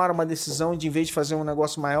lá e tomaram uma decisão de, em vez de fazer um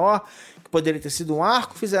negócio maior, que poderia ter sido um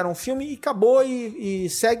arco, fizeram um filme e acabou e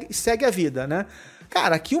segue a vida, né?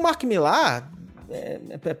 Cara, aqui o Mark Millar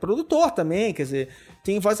é produtor também, quer dizer,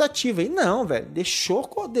 tem voz ativa. E não, velho, deixou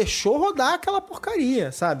rodar aquela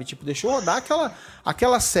porcaria, sabe? Tipo, deixou rodar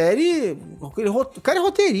aquela série. O cara é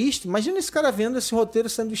roteirista. Imagina esse cara vendo esse roteiro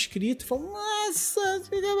sendo escrito e falando, nossa,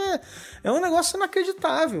 é um negócio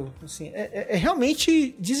inacreditável. Assim, é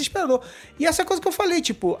realmente desesperador. E essa coisa que eu falei,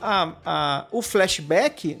 tipo, o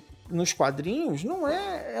flashback nos quadrinhos não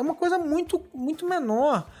é uma coisa muito, muito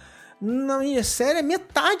menor. Na minissérie,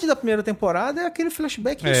 metade da primeira temporada é aquele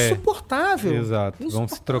flashback insuportável. Exato. Vão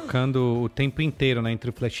se trocando o tempo inteiro, né, entre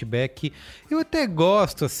o flashback. Eu até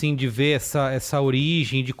gosto, assim, de ver essa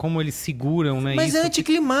origem, de como eles seguram, né? Mas é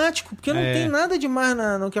anticlimático, porque não tem nada demais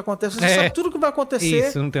no que acontece. Você sabe tudo o que vai acontecer.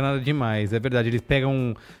 Isso, não tem nada demais. É verdade. Eles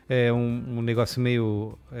pegam um negócio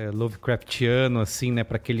meio Lovecraftiano, assim, né,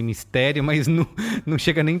 pra aquele mistério, mas não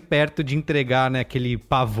chega nem perto de entregar, né, aquele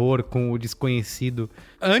pavor com o desconhecido.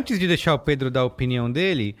 Antes de deixar o Pedro dar a opinião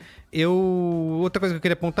dele, outra coisa que eu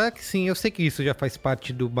queria apontar é que, sim, eu sei que isso já faz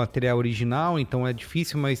parte do material original, então é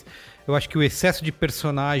difícil, mas eu acho que o excesso de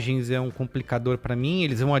personagens é um complicador pra mim.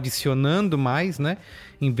 Eles vão adicionando mais, né?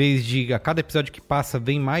 Em vez de, a cada episódio que passa,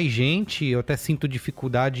 vem mais gente. Eu até sinto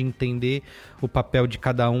dificuldade em entender o papel de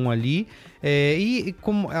cada um ali. E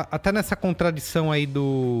como, até nessa contradição aí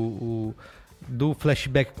do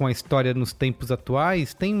flashback com a história nos tempos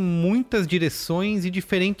atuais, tem muitas direções e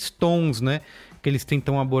diferentes tons, né, que eles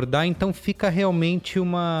tentam abordar, então fica realmente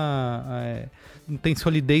não tem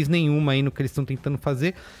solidez nenhuma aí no que eles estão tentando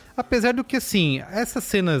fazer, apesar do que, assim, essas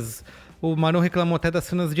cenas, o Maron reclamou até das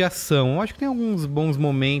cenas de ação, eu acho que tem alguns bons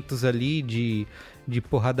momentos ali de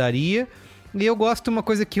porradaria. E eu gosto, uma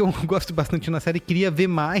coisa que eu gosto bastante na série, queria ver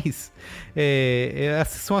mais,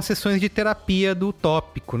 são as sessões de terapia do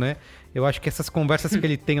Tópico, né? Eu acho que essas conversas que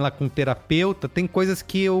ele tem lá com o terapeuta, tem coisas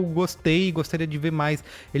que eu gostei e gostaria de ver mais.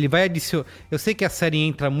 Ele vai adicionar... Eu sei que a série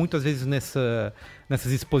entra muitas vezes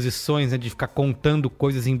nessas exposições, né, de ficar contando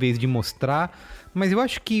coisas em vez de mostrar, mas eu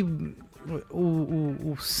acho que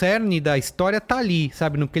o cerne da história tá ali,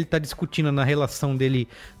 sabe? No que ele tá discutindo, na relação dele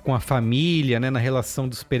com a família, né? Na relação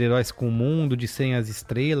dos super-heróis com o mundo, de serem as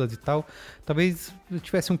estrelas e tal. Talvez eu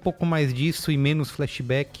tivesse um pouco mais disso e menos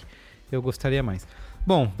flashback, eu gostaria mais.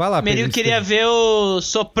 Bom, vai lá, Pedro. Eu queria ver o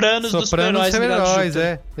Sopranos dos super-heróis.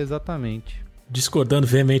 Exatamente. Discordando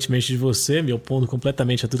veementemente de você, me opondo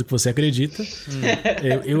completamente a tudo que você acredita.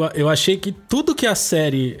 Eu achei que tudo que a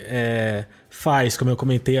série faz, como eu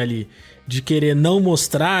comentei ali, de querer não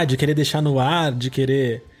mostrar, de querer deixar no ar, de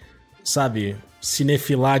querer, sabe,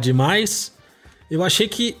 cinefilar demais... Eu achei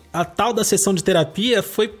que a tal da sessão de terapia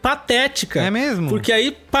foi patética. É mesmo? Porque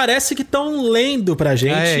aí parece que estão lendo pra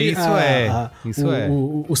gente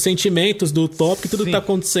os sentimentos do tópico, tudo que tá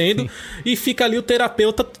acontecendo, e fica ali o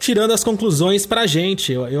terapeuta tirando as conclusões pra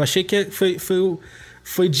gente. Eu achei que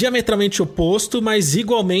foi diametralmente oposto, mas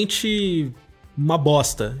igualmente uma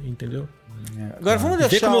bosta, entendeu? Agora vamos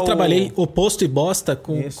deixar. Vê como eu trabalhei oposto e bosta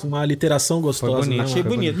com uma literação gostosa. Foi bonito, achei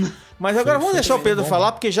bonito. Mas agora vamos deixar o Pedro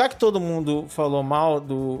falar, porque já que todo mundo falou mal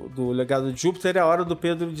do Legado de Júpiter, é a hora do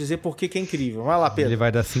Pedro dizer por que é incrível. Vai lá, Pedro. Ele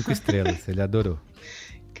vai dar 5 estrelas, ele adorou.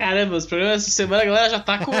 Caramba, os programas essa semana a galera já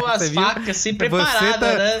tá com as facas assim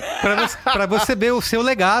preparadas, né? Pra você ver o seu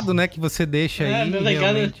legado, né? Que você deixa aí. Meu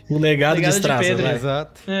legado, o legado de Straza, Pedro.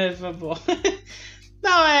 Exato. Tá bom.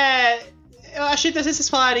 Não, eu achei interessante vocês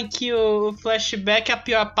falarem que o flashback é a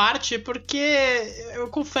pior parte, porque eu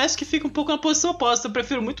confesso que fica um pouco na posição oposta. Eu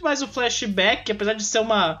prefiro muito mais o flashback, apesar de ser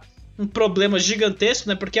um problema gigantesco,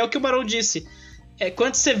 né? Porque é o que o Barão disse.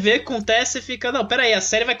 Quando você vê, acontece, você fica... Não, peraí, a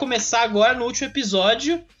série vai começar agora no último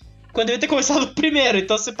episódio, quando devia ter começado o primeiro.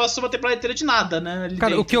 Então você passou uma temporada inteira de nada, né?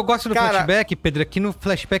 Cara, o que eu gosto do flashback, Pedro, é que no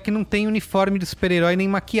flashback não tem uniforme de super-herói nem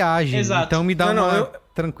maquiagem. Exato. Então me dá uma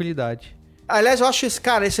tranquilidade. Aliás, eu acho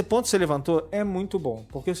esse ponto que você levantou é muito bom.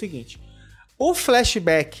 Porque é o seguinte, o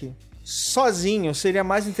flashback sozinho seria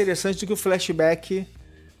mais interessante do que o flashback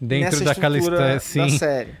dentro daquela história da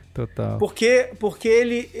série. Total. Porque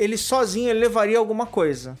ele sozinho ele levaria alguma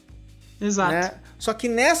coisa. Exato. Né? Só que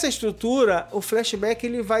nessa estrutura, o flashback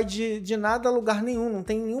ele vai de nada a lugar nenhum. Não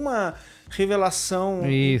tem nenhuma revelação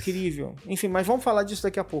incrível. Enfim, mas vamos falar disso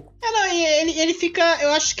daqui a pouco. Ele fica...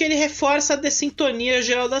 Eu acho que ele reforça a dessintonia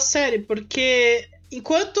geral da série, porque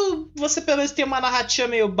enquanto você pelo menos tem uma narrativa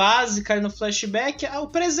meio básica no flashback, o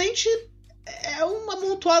presente é um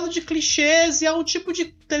amontoado de clichês e é um tipo de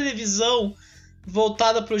televisão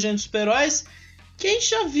voltada para o gênero de super-heróis que a gente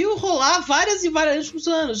já viu rolar várias e vários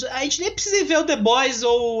anos. A gente nem precisa ver o The Boys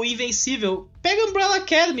ou o Invencível. Pega Umbrella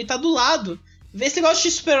Academy, tá do lado. Vê esse negócio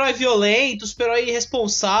de super-herói violento, super-herói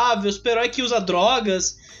irresponsável, super-herói que usa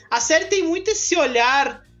drogas. A série tem muito esse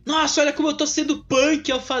olhar... Nossa, olha como eu tô sendo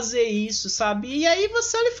punk ao fazer isso, sabe? E aí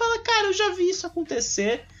você olha e fala, cara, eu já vi isso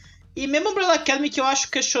acontecer. E mesmo Umbrella Academy, que eu acho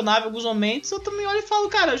questionável em alguns momentos, eu também olho e falo,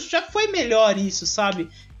 cara, já foi melhor isso, sabe?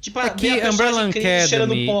 Tipo, aqui, Umbrella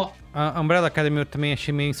Academy, a Umbrella Academy eu também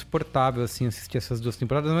achei meio insuportável, assim, assistir essas 2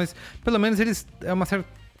 temporadas, mas pelo menos eles... É uma série...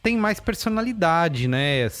 Tem mais personalidade,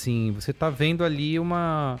 né? Assim, você tá vendo ali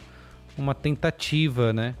uma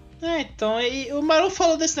tentativa, né? Então, o Maru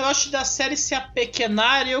falou desse negócio da série se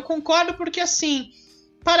apequenar, e eu concordo porque, assim,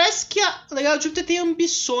 parece que a Legal Júpiter tem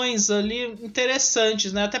ambições ali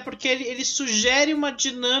interessantes, né? Até porque ele sugere uma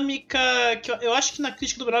dinâmica que eu acho que na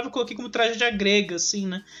crítica do Bravo eu coloquei como tragédia grega, assim,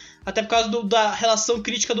 né? Até por causa da relação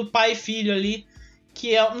crítica do pai e filho ali,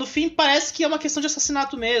 que no fim parece que é uma questão de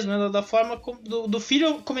assassinato mesmo, né? Da forma do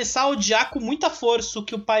filho começar a odiar com muita força o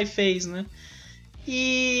que o pai fez, né?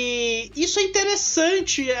 E isso é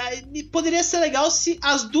interessante. Poderia ser legal se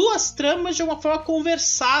as 2 tramas de alguma forma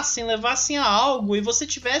conversassem, levassem a algo e você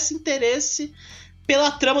tivesse interesse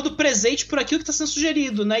pela trama do presente, por aquilo que está sendo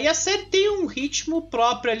sugerido, né? E a série tem um ritmo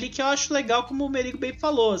próprio ali que eu acho legal, como o Merigo bem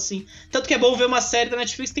falou, assim. Tanto que é bom ver uma série da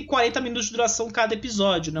Netflix que tem 40 minutos de duração cada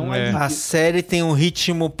episódio, não é? A série tem um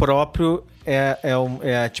ritmo próprio,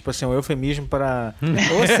 tipo assim, um eufemismo para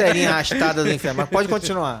ou serinha arrastada do inferno, mas pode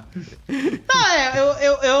continuar.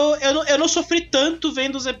 Eu não sofri tanto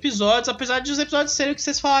vendo os episódios, apesar de os episódios serem o que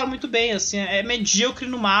vocês falaram muito bem, assim, é medíocre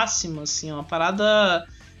no máximo, assim, uma parada...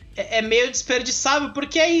 É meio desperdiçável,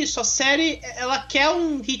 porque é isso, a série, ela quer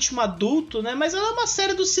um ritmo adulto, né, mas ela é uma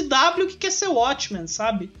série do CW que quer ser Watchmen,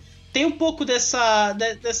 sabe? Tem um pouco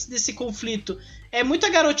desse conflito. É muito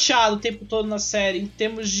agaroteado o tempo todo na série, em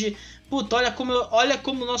termos de, puta, olha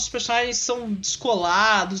como nossos personagens são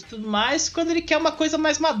descolados e tudo mais, quando ele quer uma coisa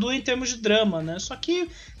mais madura em termos de drama, né? Só que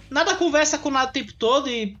nada conversa com nada o tempo todo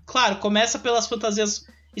e, claro, começa pelas fantasias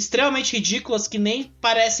extremamente ridículas, que nem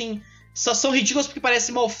parecem... Só são ridículas porque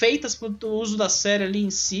parecem mal feitas pro uso da série ali em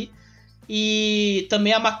si. E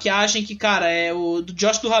também a maquiagem que, cara, o do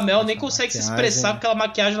Josh Duhamel nem consegue se expressar com aquela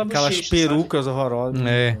maquiagem na bochecha. Aquelas perucas horrorosas.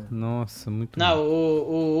 Nossa, muito Não,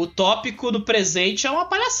 o tópico do presente é uma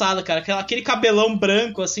palhaçada, cara. Aquele cabelão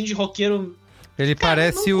branco, assim, de roqueiro... Ele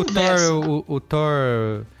parece o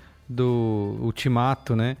Thor do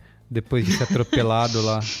Ultimato, né? Depois de ser atropelado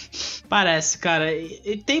lá. Parece, cara.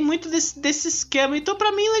 E tem muito desse esquema. Então,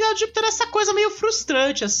 pra mim, Legal Júpiter é essa coisa meio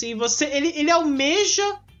frustrante, assim. Ele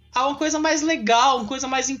almeja a uma coisa mais legal, uma coisa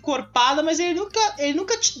mais encorpada, mas ele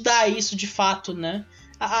nunca te dá isso de fato, né?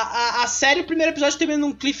 A série, o primeiro episódio termina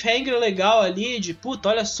num cliffhanger legal ali, de puta,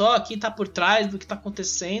 olha só quem tá por trás do que tá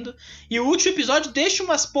acontecendo. E o último episódio deixa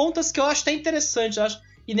umas pontas que eu acho até interessante.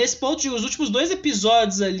 E nesse ponto, os últimos 2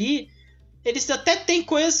 episódios ali, eles até tem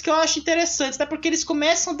coisas que eu acho interessantes, até porque eles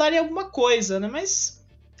começam a darem alguma coisa, né? Mas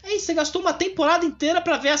é isso, você gastou uma temporada inteira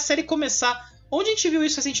pra ver a série começar. Onde a gente viu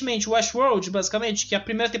isso recentemente? Westworld, basicamente, que a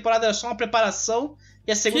primeira temporada era só uma preparação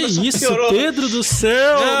e a segunda que só isso, piorou. Pedro do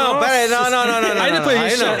céu! Não, peraí, não. Aí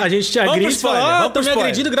depois a gente te agride e fala, tô me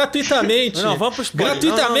agredindo gratuitamente. Não, vamos pro spoiler.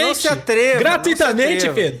 Gratuitamente? Não se atreva. Gratuitamente,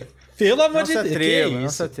 Pedro. Pelo amor de Deus. Não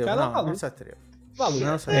se atreva. Não se atreva.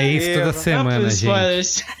 É isso toda semana,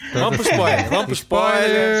 gente. Vamos pro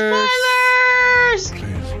spoiler. Please,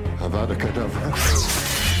 Avada Kedavra.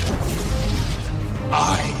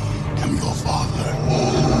 I am your father.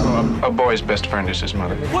 A boy's best friend is his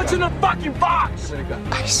mother. What's in the fucking box?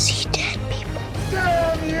 I see dead people.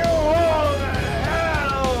 Damn you all to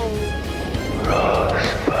hell!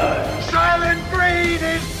 Rosebud. Silent breed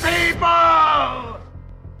is people!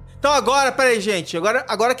 Então agora, peraí, gente.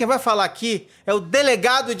 Agora quem vai falar aqui é o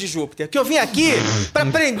delegado de Júpiter. Que eu vim aqui pra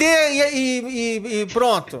prender e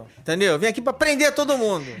pronto. Entendeu? Eu vim aqui pra prender todo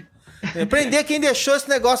mundo. Prender quem deixou esse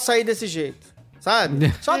negócio sair desse jeito.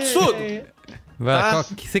 Sabe? Isso é um absurdo. Vai, o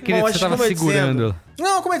que você queria que você tava segurando?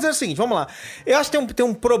 Não, como é dizer o seguinte, vamos lá. Eu acho que tem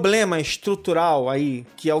um problema estrutural aí,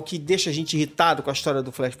 que é o que deixa a gente irritado com a história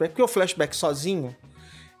do flashback, porque o flashback sozinho,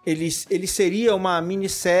 ele seria uma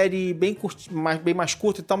minissérie bem mais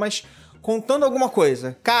curta e tal, mas contando alguma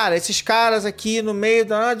coisa. Cara, esses caras aqui no meio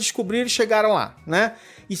da descobriram e chegaram lá, né?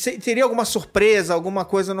 E teria alguma surpresa, alguma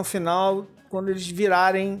coisa no final, quando eles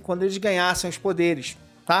ganhassem os poderes,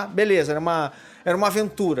 tá? Beleza, era uma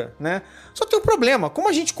aventura, né? Só tem um problema, como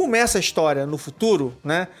a gente começa a história no futuro,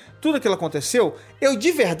 né? Tudo aquilo aconteceu,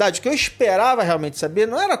 de verdade, o que eu esperava realmente saber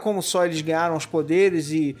não era como só eles ganharam os poderes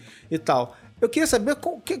e tal. Eu queria saber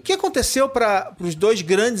o que aconteceu para os dois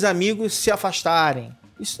grandes amigos se afastarem.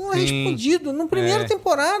 Isso não é respondido na primeira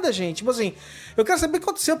temporada, gente. Tipo assim, eu quero saber o que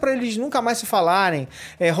aconteceu pra eles nunca mais se falarem.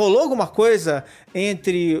 Rolou alguma coisa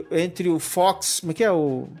entre o Fox... Como é que é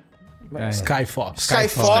o... Sky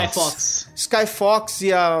Fox. Sky Fox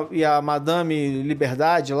e a Madame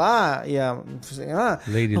Liberdade lá.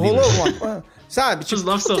 Lady rolou alguma coisa? Sabe? Os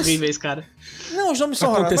nomes são horríveis, cara. Não, os nomes são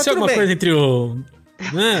horríveis. Aconteceu alguma coisa entre o...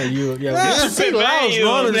 sei lá, os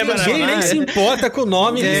nomes. Ninguém nem se importa com o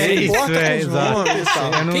nome. Se importa com os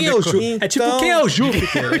nomes. Quem é o Júpiter? É tipo, quem é o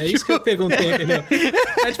Júpiter? É isso que eu perguntei, entendeu?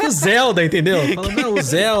 É tipo Zelda, entendeu? Falando, não, o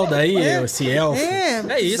Zelda aí, esse elfo.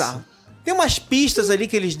 É isso. Bizarro. Tem umas pistas ali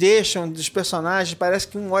que eles deixam dos personagens, parece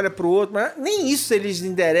que um olha pro outro, mas nem isso eles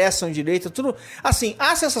endereçam direito. Tudo. Assim,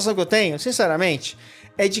 a sensação que eu tenho, sinceramente,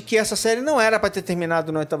 é de que essa série não era pra ter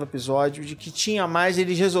terminado no 8º episódio, de que tinha mais,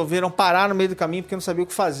 eles resolveram parar no meio do caminho porque não sabiam o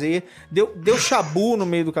que fazer. Deu chabu no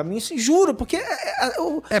meio do caminho, assim, juro, porque...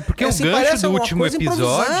 porque assim, o gancho do último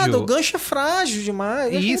episódio... O gancho é frágil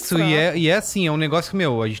demais. Isso, e é assim, é um negócio que,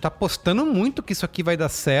 a gente tá apostando muito que isso aqui vai dar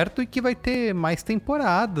certo e que vai ter mais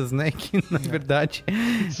temporadas, né? Que, na verdade,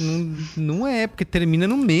 não é, porque termina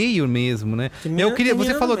no meio mesmo, né?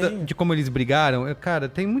 Você falou de como eles brigaram. Cara,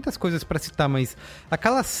 tem muitas coisas pra citar, mas...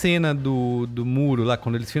 Aquela cena do muro lá,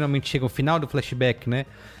 quando eles finalmente chegam ao final do flashback, né?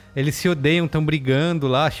 Eles se odeiam, estão brigando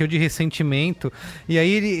lá, cheio de ressentimento. E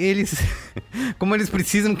aí eles... Como eles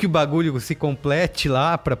precisam que o bagulho se complete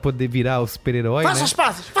lá pra poder virar o super-herói, faça as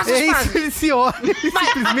pazes, faça as pazes. Eles se olham, eles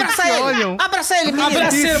simplesmente se olham. Abraça ele, menino.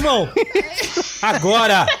 Abraça ele, irmão.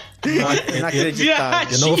 Agora. Inacreditável.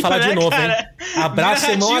 Eu não vou falar de novo, hein?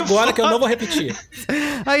 Abraça, irmão, agora que eu não vou repetir.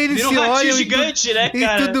 Aí eles se olham gigante, né,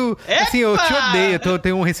 cara? E tudo... Assim, eu te odeio.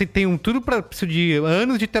 Tenho tudo preciso de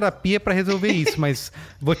anos de terapia pra resolver isso, mas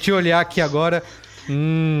vou te olhar aqui agora...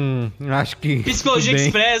 acho que... Psicologia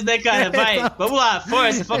Express, né, cara? Vai, vamos lá,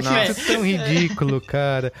 força, foca. Isso é tão ridículo,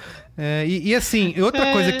 cara. E assim,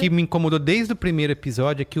 outra coisa que me incomodou desde o primeiro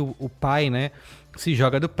episódio é que o pai, né, se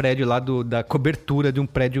joga do prédio lá, da cobertura de um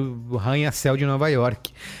prédio arranha-céu de Nova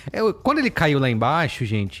York. Quando ele caiu lá embaixo,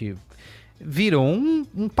 gente... Virou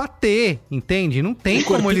um patê, entende? Não tem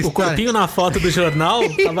como eles... O corpinho na foto do jornal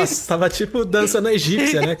tava tipo dança na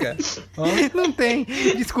egípcia, né, cara? Não tem.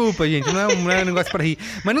 Desculpa, gente. Não é um negócio pra rir.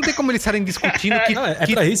 Mas não tem como eles estarem discutindo que... Não,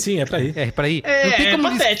 pra rir, sim. É pra rir. É pra rir. Não tem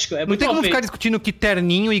como patético. Não tem como ficar discutindo que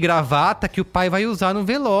terninho e gravata que o pai vai usar no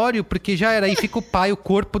velório, porque já era. Aí fica o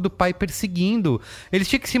corpo do pai perseguindo. Eles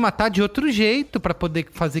tinham que se matar de outro jeito pra poder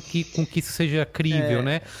fazer com que isso seja crível,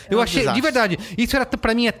 né? Eu achei... desastre. De verdade, isso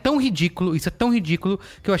pra mim é tão ridículo. Isso é tão ridículo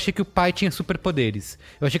que eu achei que o pai tinha superpoderes.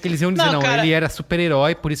 Eu achei que eles iam dizer, cara, ele era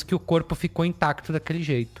super-herói, por isso que o corpo ficou intacto daquele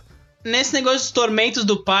jeito. Nesse negócio dos tormentos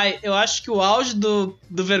do pai, eu acho que o auge do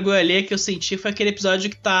vergonha alheia que eu senti foi aquele episódio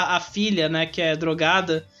que tá a filha, né, que é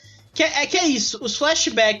drogada. Que é isso, os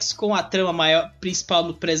flashbacks com a trama maior, principal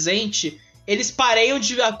no presente, eles pareiam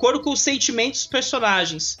de acordo com os sentimentos dos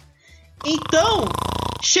personagens. Então,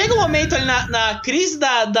 chega um momento ali na crise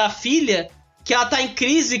da filha... que ela tá em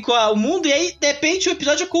crise com o mundo, e aí, de repente, o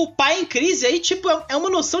episódio é com o pai em crise, aí, tipo, é uma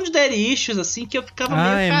noção de daddy issues, assim, que eu ficava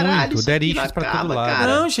meio, caralho, muito. Daddy issues pra todo lado.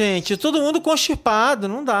 Cara. Não, gente, todo mundo constipado,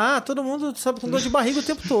 não dá, todo mundo, sabe, com dor de barriga o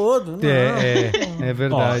tempo todo. É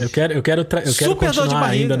verdade. Ó, eu quero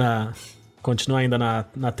continuar ainda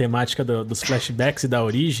na temática dos flashbacks e da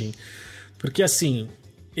origem, porque, assim,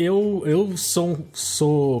 eu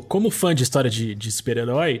sou como fã de história de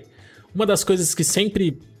super-herói, uma das coisas que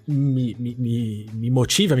sempre... Me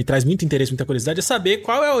motiva, me traz muito interesse, muita curiosidade, é saber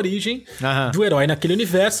qual é a origem do herói naquele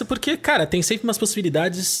universo, porque, cara, tem sempre umas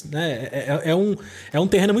possibilidades, né? É um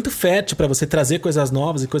terreno muito fértil pra você trazer coisas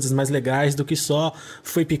novas e coisas mais legais do que só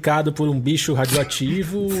foi picado por um bicho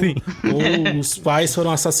radioativo ou os pais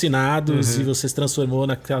foram assassinados e você se transformou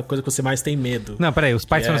naquela coisa que você mais tem medo. Não, peraí, os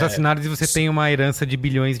pais foram assassinados e você tem uma herança de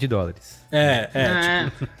bilhões de dólares.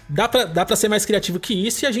 Tipo, dá pra ser mais criativo que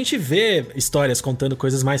isso, e a gente vê histórias contando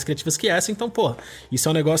coisas mais criativas que essa, então, pô, isso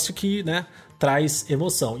é um negócio que, né, traz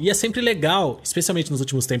emoção. E é sempre legal, especialmente nos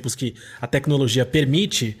últimos tempos que a tecnologia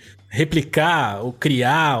permite replicar, ou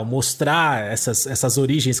criar, ou mostrar essas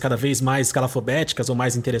origens cada vez mais escalafobéticas ou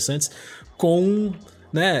mais interessantes com,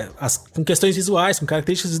 né, com questões visuais, com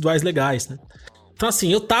características visuais legais, né. Então,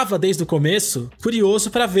 assim, eu tava desde o começo curioso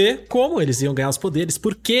pra ver como eles iam ganhar os poderes,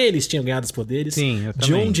 por que eles tinham ganhado os poderes,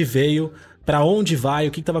 de onde veio, pra onde vai,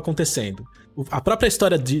 o que tava acontecendo. A própria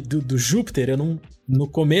história do Júpiter, no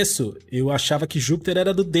começo, eu achava que Júpiter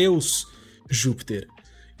era do deus Júpiter,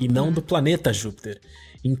 e não do planeta Júpiter.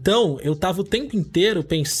 Então, eu tava o tempo inteiro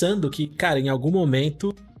pensando que, cara, em algum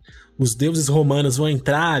momento, os deuses romanos vão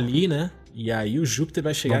entrar ali, né? E aí o Júpiter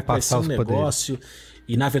vai chegar com esse negócio...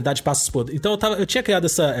 E, na verdade, passa os poderes. Então, eu tinha criado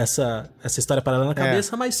essa história paralela na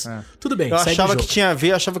cabeça, mas tudo bem. Eu achava que tinha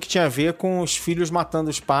a ver com os filhos matando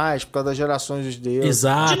os pais por causa das gerações dos deuses.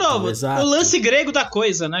 Exato. De novo, o lance grego da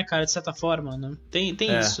coisa, né, cara? De certa forma, né? Tem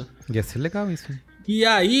isso. Ia ser legal isso. E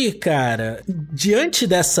aí, cara, diante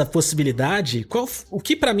dessa possibilidade, o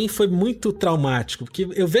que pra mim foi muito traumático? Porque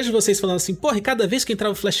eu vejo vocês falando assim, porra, e cada vez que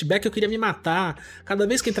entrava o flashback eu queria me matar. Cada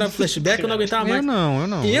vez que entrava o flashback eu não aguentava mais. Eu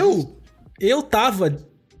não. Eu tava...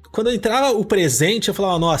 Quando eu entrava o presente, eu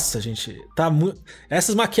falava, nossa, gente, tá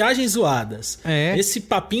essas maquiagens zoadas, esse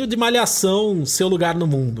papinho de malhação, seu lugar no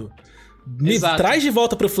mundo, me traz de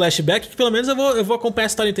volta pro flashback, que pelo menos eu vou acompanhar a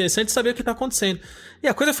história interessante e saber o que tá acontecendo. E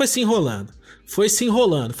a coisa foi se enrolando.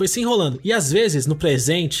 E às vezes, no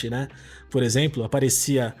presente, né, por exemplo,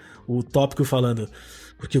 aparecia o tópico falando,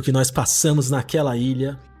 porque o que nós passamos naquela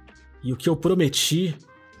ilha e o que eu prometi...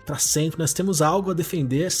 pra sempre, nós temos algo a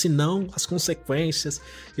defender, senão as consequências.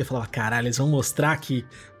 E eu falava, caralho, eles vão mostrar que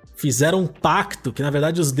fizeram um pacto, que na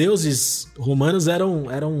verdade os deuses romanos eram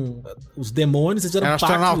os demônios, eles eram um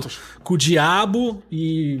pacto com o diabo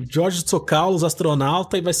e George Tsoukalos,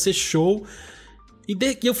 astronauta, e vai ser show. E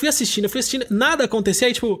eu fui assistindo, nada acontecia,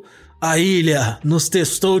 aí tipo, a ilha nos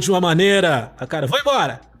testou de uma maneira, a cara, vou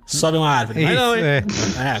embora, sobe uma árvore. Mas não, hein?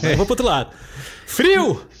 Agora eu vou pro outro lado.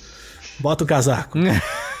 Frio! Bota o casaco.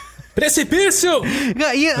 Precipício!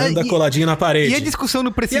 Anda coladinho na parede. E a discussão no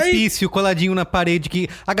precipício, coladinho na parede, que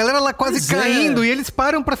a galera lá quase caindo e eles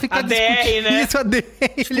param pra ficar discutindo. Né? Isso, a DR.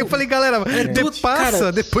 Eu falei, galera,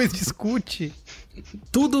 depois discute.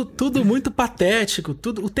 Tudo muito patético.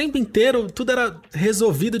 O tempo inteiro, tudo era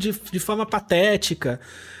resolvido de forma patética.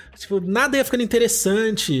 Tipo, nada ia ficando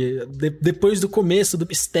interessante depois do começo do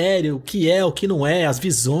mistério, o que é, o que não é, as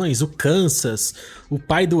visões, o Kansas, o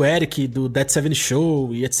pai do Eric, do Dead Seven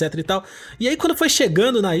Show e etc e tal. E aí quando foi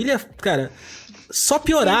chegando na ilha, cara, só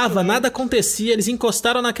piorava, nada acontecia, eles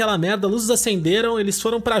encostaram naquela merda, luzes acenderam, eles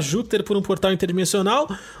foram pra Júpiter por um portal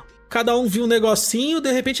interdimensional, cada um viu um negocinho,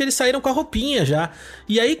 de repente eles saíram com a roupinha já.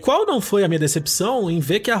 E aí qual não foi a minha decepção em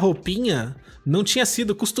ver que a roupinha... não tinha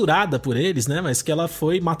sido costurada por eles, né? Mas que ela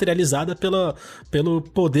foi materializada pelo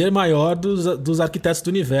poder maior dos arquitetos do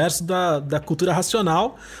universo, da cultura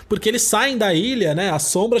racional, porque eles saem da ilha, né? A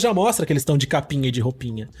sombra já mostra que eles estão de capinha e de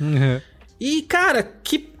roupinha. Uhum. E, cara,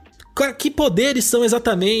 que poderes são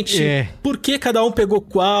exatamente? Por que cada um pegou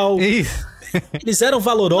qual? Isso. Eles eram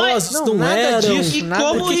valorosos, não eram. Disso. E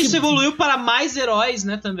como isso evoluiu para mais heróis,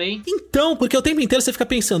 né, também? Então, porque o tempo inteiro você fica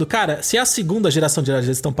pensando, cara, se é a segunda geração de heróis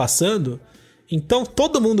eles estão passando... Então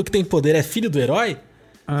todo mundo que tem poder é filho do herói?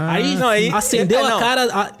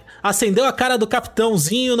 Acendeu a cara do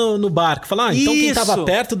capitãozinho no barco. Falar, então quem tava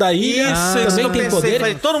perto da ilha também tem poder?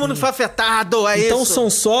 Falei, todo mundo foi afetado, então são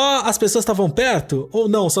só as pessoas que estavam perto? Ou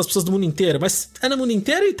não, são as pessoas do mundo inteiro? Mas é no mundo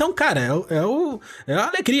inteiro, então, cara, é a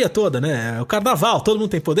alegria toda, né? É o carnaval, todo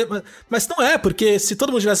mundo tem poder. Mas não é, porque se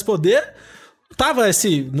todo mundo tivesse poder, tava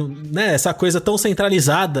essa coisa tão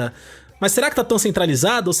centralizada. Mas será que tá tão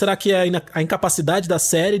centralizado? Ou será que é a incapacidade da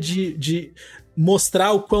série de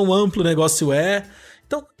mostrar o quão amplo o negócio é?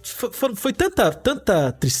 Então, foi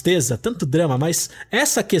tanta tristeza, tanto drama, mas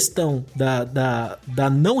essa questão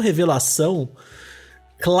da não revelação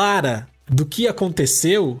clara do que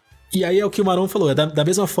aconteceu, e aí é o que o Maron falou, é da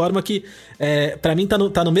mesma forma que, pra mim,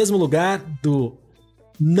 tá no mesmo lugar do...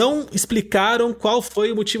 Não explicaram qual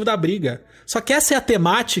foi o motivo da briga. Só que essa é a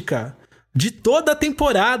temática... de toda a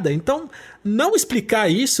temporada. Então, não explicar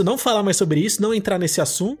isso, não falar mais sobre isso, não entrar nesse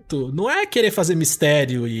assunto, não é querer fazer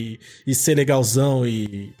mistério e ser legalzão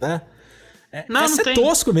e... né? Não ser tem.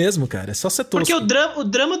 Tosco mesmo, cara. É só ser tosco. Porque o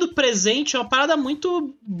drama do presente é uma parada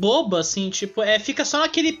muito boba, assim, tipo, fica só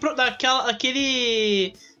aquele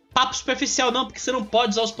papo superficial, não, porque você não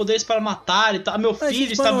pode usar os poderes para matar e tal. Meu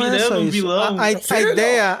filho está virando um vilão. A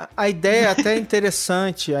ideia é até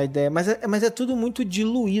interessante, mas é tudo muito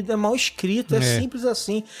diluído, é mal escrito, é simples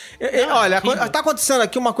assim. Olha, tá acontecendo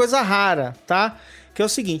aqui uma coisa rara, tá? Que é o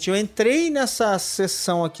seguinte, eu entrei nessa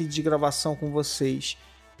sessão aqui de gravação com vocês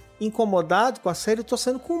incomodado com a série, eu tô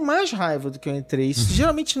saindo com mais raiva do que eu entrei. Isso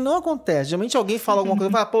geralmente não acontece. Geralmente alguém fala alguma coisa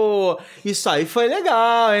e fala, pô, isso aí foi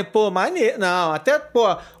legal, hein? Pô, maneiro. Não, até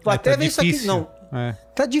ver isso aqui. Não.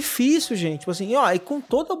 Tá difícil, gente. Tipo assim, e com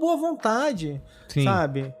toda boa vontade. Sim.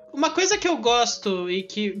 Sabe? Uma coisa que eu gosto e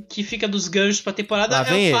que fica dos ganchos pra temporada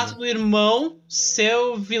é o fato do irmão ser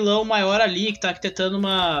o vilão maior ali, que tá tentando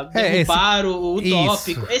derrubar o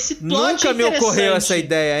utópico. Esse plot nunca me ocorreu essa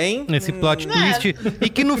ideia, hein? Esse plot twist. E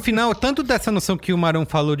que no final, tanto dessa noção que o Marão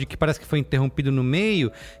falou de que parece que foi interrompido no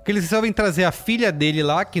meio, que eles resolvem trazer a filha dele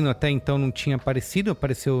lá, que até então não tinha aparecido,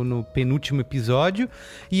 apareceu no penúltimo episódio,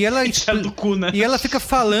 e ela do cu, né? E ela fica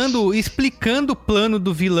falando, explicando o plano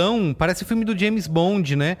do vilão, parece o filme do James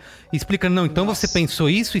Bond, né? Explicando, não, então você pensou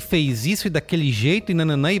isso e fez isso e daquele jeito e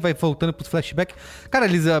nananã, e vai voltando pros flashbacks. Cara,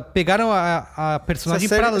 eles pegaram a personagem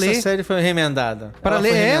pra ler. Essa série foi remendada. Pra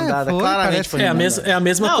ler, claramente foi remendada. É a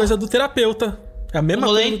mesma coisa do terapeuta. É a mesma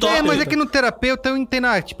coisa do terapeuta. Mas é que no terapeuta eu entendo,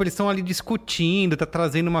 tipo, eles estão ali discutindo, tá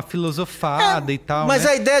trazendo uma filosofada e tal, mas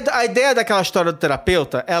né? a ideia daquela história do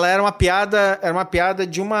terapeuta, ela era uma piada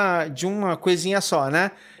de uma coisinha só,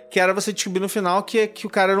 né? Que era você descobrir no final que o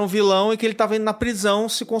cara era um vilão e que ele tava indo na prisão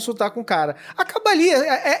se consultar com o cara. Acaba ali,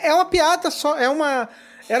 é uma piada só,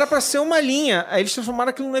 era pra ser uma linha. Aí eles transformaram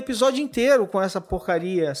aquilo num episódio inteiro com essa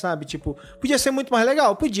porcaria, sabe? Tipo, podia ser muito mais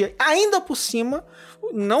legal, podia. Ainda por cima,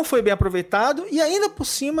 não foi bem aproveitado e ainda por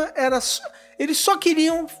cima, eles só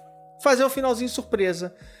queriam fazer o finalzinho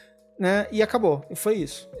surpresa, né? E acabou. E foi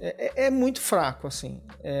isso. É muito fraco, assim.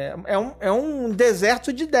 É um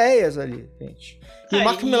deserto de ideias ali, gente. E o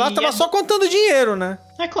Mark Millar tava só contando dinheiro, né?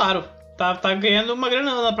 É claro. Tá ganhando uma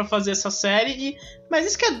grana pra fazer essa série. Mas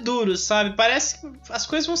isso que é duro, sabe? Parece que as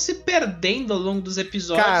coisas vão se perdendo ao longo dos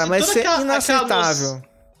episódios. Cara, mas é inaceitável.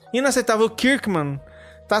 Inaceitável. O Kirkman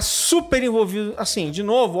tá super envolvido. Assim, de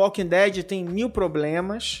novo, Walking Dead tem 1000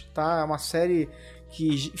 problemas, tá? É uma série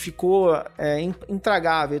que ficou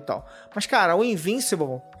intragável e tal. Mas, cara, o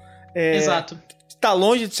Invincible... Exato. Tá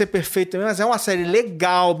longe de ser perfeito também, mas é uma série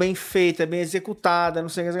legal, bem feita, bem executada, não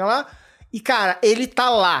sei o que lá. E, cara, ele tá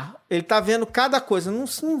lá. Ele tá vendo cada coisa.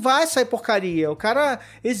 Não vai sair porcaria. O cara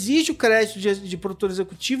exige o crédito de produtor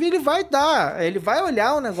executivo e ele vai dar. Ele vai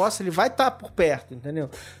olhar o negócio, ele vai estar por perto, entendeu?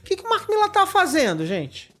 O que o Mark Millar tá fazendo,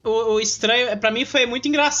 gente? O estranho, pra mim, foi muito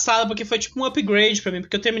engraçado, porque foi tipo um upgrade pra mim.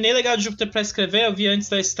 Porque eu terminei Legado de Júpiter pra escrever, eu vi antes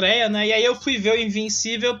da estreia, né? E aí eu fui ver o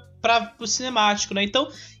Invincível pro cinemático, né? Então,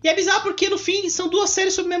 e é bizarro porque no fim são duas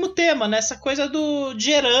séries sobre o mesmo tema, né? Essa coisa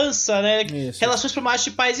de herança, né? Isso. Relações problemáticas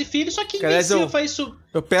de pais e filhos, só que Invincível faz isso.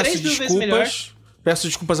 Eu peço desculpas. Peço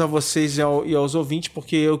desculpas a vocês e aos ouvintes,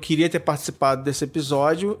 porque eu queria ter participado desse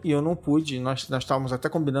episódio e eu não pude. Nós estávamos até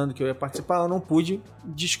combinando que eu ia participar, eu não pude.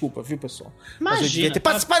 Desculpa, viu, pessoal? Imagina, mas eu devia ter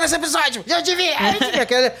participado desse episódio! Eu devia!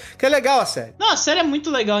 que é legal a série. Não, a série é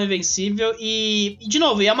muito legal, Invencível. E de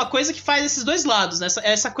novo, é uma coisa que faz esses dois lados, né?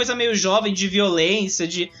 Essa coisa meio jovem de violência,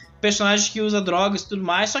 de personagem que usa drogas e tudo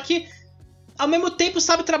mais, só que ao mesmo tempo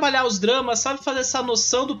sabe trabalhar os dramas, sabe fazer essa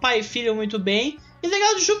noção do pai e filho muito bem. E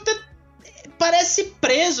Legado de Júpiter parece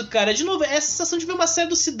preso, cara. De novo, é a sensação de ver uma série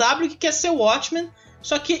do CW que quer ser o Watchmen,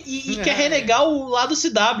 só que quer renegar o lado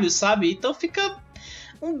CW, sabe? Então fica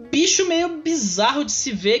um bicho meio bizarro de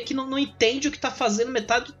se ver, que não entende o que tá fazendo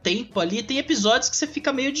metade do tempo ali. Tem episódios que você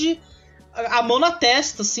fica meio de a mão na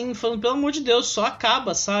testa, assim, falando, pelo amor de Deus, só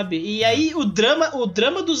acaba, sabe? E aí o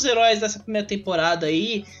drama dos heróis dessa primeira temporada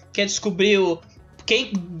aí, que é descobrir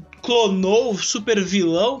quem clonou o super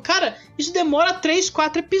vilão, cara, isso demora 3,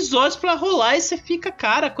 4 episódios pra rolar e você fica,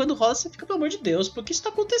 cara, quando rola você fica, pelo amor de Deus, por que isso tá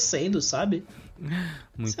acontecendo, sabe?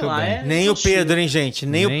 Muito bem. Nem o Pedro, hein, gente?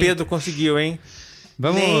 Nem o Pedro conseguiu, hein?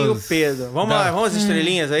 Nem o Pedro. Vamos lá, vamos às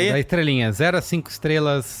estrelinhas aí? Da estrelinha, 0 a 5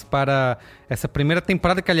 estrelas para essa primeira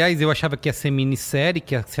temporada, que aliás eu achava que ia ser minissérie,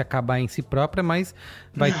 que ia se acabar em si própria, mas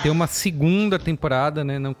vai ter uma segunda temporada,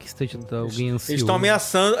 né? Não que esteja alguém ansioso. Eles estão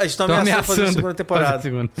ameaçando fazer a segunda temporada.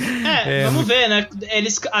 Vamos ver, né?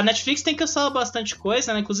 A Netflix tem cancelado bastante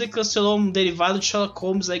coisa, né? Inclusive cancelou um derivado de Sherlock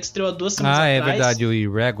Holmes aí que estreou há 2 semanas atrás. É verdade, o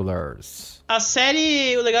Irregulars. A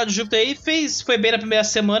série, o Legado de Júpiter aí foi bem na primeira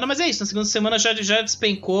semana, mas é isso, na segunda semana já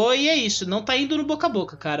despencou e é isso, não tá indo no boca a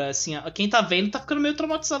boca, cara, assim, quem tá vendo tá ficando meio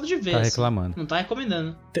traumatizado de ver. Tá reclamando. Assim, não tá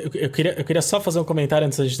recomendando. Eu queria só fazer um comentário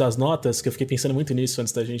antes da gente dar as notas, que eu fiquei pensando muito nisso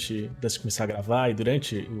antes de começar a gravar e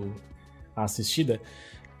durante a assistida,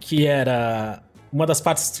 que era uma das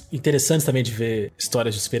partes interessantes também de ver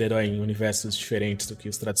histórias de super-herói em universos diferentes do que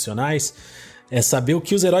os tradicionais, é saber o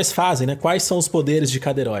que os heróis fazem, né? Quais são os poderes de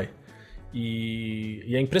cada herói.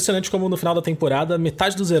 E é impressionante como no final da temporada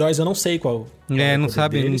metade dos heróis eu não sei qual não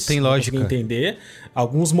sabe, deles, não tem lógica. Não entender.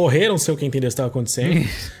 Alguns morreram sem eu entender o que estava acontecendo.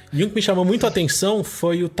 E um que me chamou muito a atenção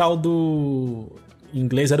foi o tal do... Em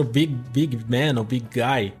inglês era o Big Man, ou Big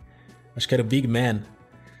Guy. Acho que era o Big Man.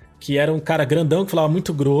 Que era um cara grandão que falava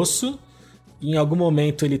muito grosso. E em algum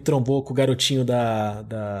momento ele trombou com o garotinho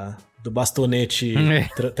da bastonete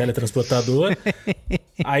teletransportador.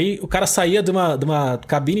 Aí o cara saía de uma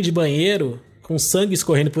cabine de banheiro com sangue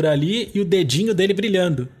escorrendo por ali e o dedinho dele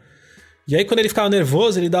brilhando. E aí quando ele ficava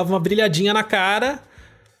nervoso, ele dava uma brilhadinha na cara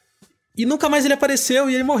e nunca mais ele apareceu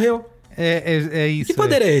e ele morreu. É isso. Que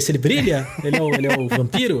poder é esse? Ele brilha? Ele é o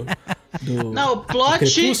vampiro? Não,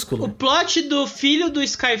 o plot do filho do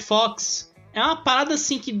Sky Fox é uma parada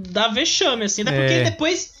assim que dá vexame, assim. Até porque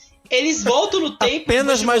depois eles voltam no tempo.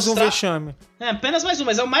 Apenas mais um vexame. Apenas mais um,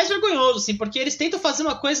 mas é o mais vergonhoso, assim, porque eles tentam fazer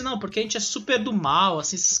uma coisa, não, porque a gente é super do mal,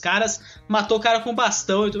 assim, esses caras matou o cara com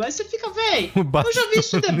bastão e tudo mais. Você fica, véi, eu já vi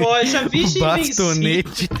isso em The Boys, já vi isso em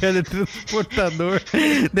bastonete teletransportador.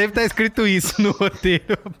 Deve estar escrito isso no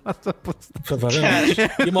roteiro. Provavelmente.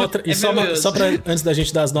 Só pra, antes da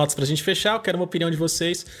gente dar as notas pra gente fechar, eu quero uma opinião de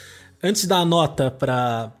vocês. Antes de dar a nota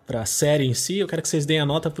pra série em si, eu quero que vocês deem a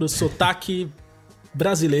nota pro sotaque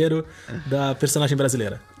brasileiro da personagem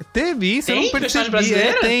brasileira. Teve isso, eu não percebi. Personagem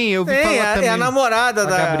brasileira? Tem, eu vi falar também. É a namorada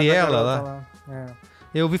da Gabriela lá.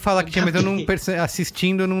 Eu ouvi falar que tinha, mas eu não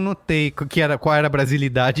assistindo eu não notei qual era a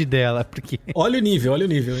brasilidade dela, porque... Olha o nível,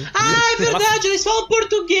 hein? Ah, é verdade, eles falam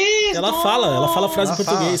português! Ela fala frase em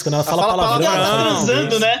português, quando ela fala palavrão. Quando elas estão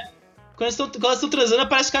transando, né? Quando elas estão transando,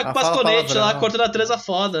 parece ficar com o bastonete lá, cortando a transa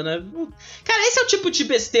foda, né? Cara, esse é o tipo de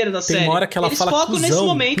besteira da série. Tem uma hora que ela fala cuzão. Eles focam nesse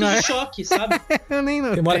momento de choque, sabe? Eu nem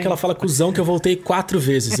notei. Tem uma hora que ela fala cuzão que eu voltei 4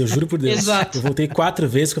 vezes, eu juro por Deus. Exato. Eu voltei 4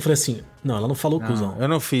 vezes que eu falei assim, não, ela não falou cuzão. Eu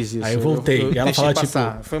não fiz isso. Aí eu voltei, e ela fala tipo...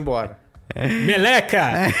 Foi embora.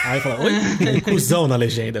 Meleca! Aí eu falo, oi? Tem cuzão na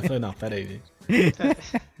legenda. Eu falei, não, peraí.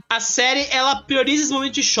 A série, ela prioriza esse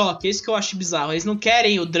momento de choque. É isso que eu acho bizarro. Eles não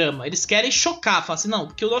querem o drama. Eles querem chocar. Falam assim, não,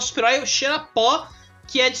 porque o nosso super-herói cheira pó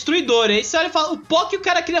que é destruidor. Aí você olha e fala, o pó que o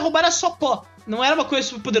cara queria roubar era só pó. Não era uma coisa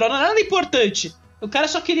super poderosa, não era nada importante. O cara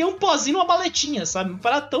só queria um pozinho, uma baletinha, sabe? Uma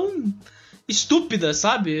parada tão estúpida,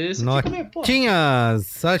 sabe?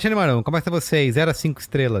 Notinhas! Alexandre Marão, como é que tá vocês? 0 a 5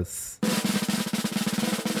 estrelas.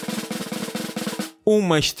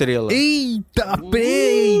 1 estrela. Eita,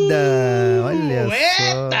 peida! Olha só.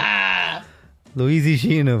 Luiz e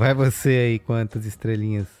Gino, vai você aí, quantas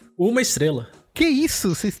estrelinhas? 1 estrela. Que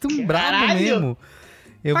isso? Vocês estão bravos mesmo.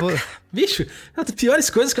 Bicho, é uma das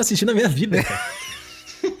piores coisas que eu assisti na minha vida, cara.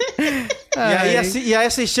 E aí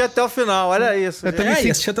assisti até o final, olha isso.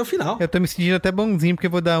 Assisti até o final. Eu tô me sentindo até bonzinho, porque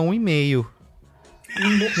eu vou dar 1,5.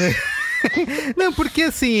 Não, porque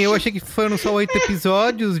assim, eu achei que foram só 8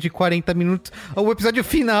 episódios de 40 minutos. O episódio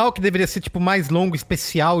final, que deveria ser tipo mais longo,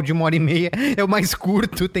 especial, de 1h30, é o mais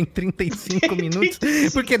curto, tem 35 minutos.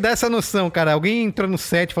 Porque dá essa noção, cara. Alguém entrou no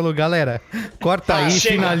set e falou, galera, corta aí,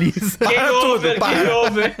 chega. Finaliza. Game over.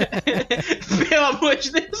 Pelo amor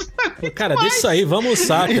de Deus. Cara, deixa isso aí, vamos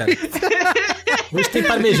almoçar, cara. Hoje tem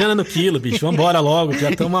parmejana no quilo, bicho. Vambora logo,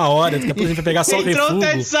 já estamos 1 hora. Daqui a pouco a gente vai pegar só o refugo. Entrou o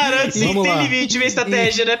Ted Sarandos, tem limite de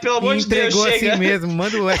estratégia, né? Pelo amor de Deus. Entregou assim mesmo,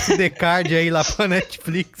 manda o SD card aí lá pra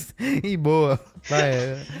Netflix e boa.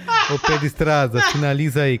 Vai, ô Pedro Estraza,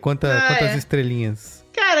 finaliza aí, quantas estrelinhas?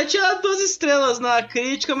 Cara, eu tinha dado 2 estrelas na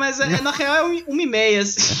crítica, mas na real é 1,5,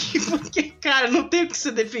 assim, porque, cara, não tem o que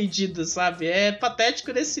ser defendido, sabe? É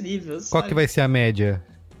patético nesse nível. Qual sabe? que vai ser a média?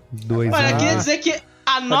 2 Olha, queria dizer que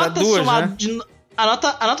a nota somada, né? A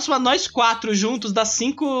nota somada nós 4 juntos dá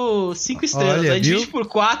 5 estrelas. Olha, aí divide por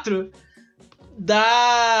 4...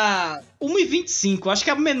 dá 1,25. Acho que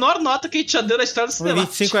é a menor nota que a gente já deu na história do cinema.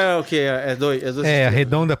 1,25 é o quê? É 2?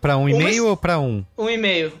 Arredonda pra 1,5 ou pra 1?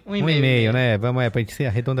 1,5. 1,5, né? Vamos pra gente ser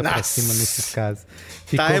arredonda pra cima nesses casos.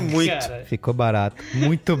 É muito. Ficou barato.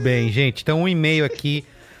 Muito bem, gente. Então 1,5 aqui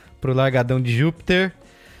pro Largadão de Júpiter.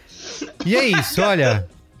 E é isso, olha.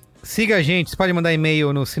 Siga a gente, você pode mandar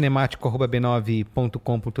e-mail no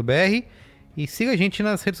cinemático@b9.com.br e siga a gente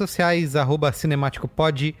nas redes sociais,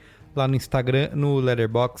 @cinemáticopod, lá no Instagram, no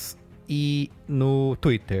Letterboxd e no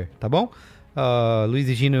Twitter, tá bom? Luiz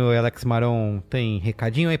e Gino e Alex Maron tem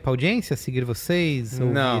recadinho aí pra audiência? Seguir vocês?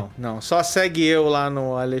 Não. Só segue eu lá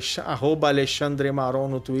no @Alexandre Maron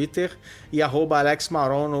no Twitter e @Alex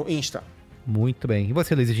Maron no Insta. Muito bem. E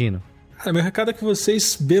você, Luiz e Gino? Cara, meu recado é que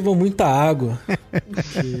vocês bebam muita água.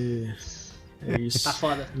 Porque é isso. Tá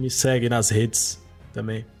foda. Me segue nas redes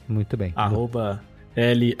também. Muito bem.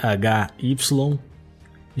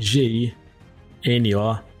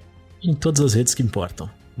 @LHYGINO em todas as redes que importam.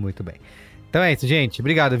 Muito bem. Então é isso, gente.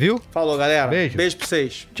 Obrigado, viu? Falou, galera. Beijo. Beijo pra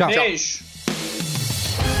vocês. Tchau. Beijo.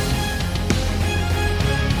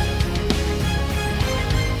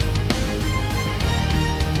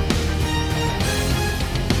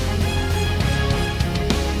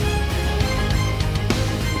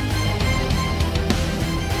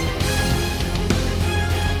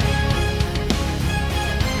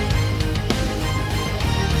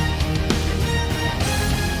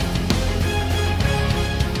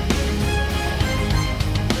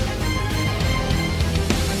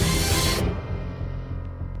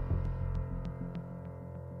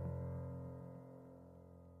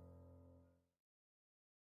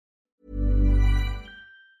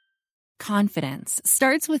 confidence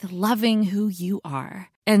starts with loving who you are.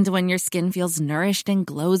 And when your skin feels nourished and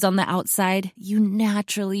glows on the outside, you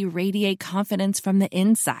naturally radiate confidence from the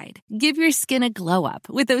inside. Give your skin a glow up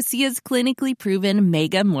with Osea's clinically proven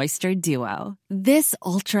Mega Moisture Duo. This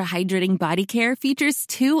ultra-hydrating body care features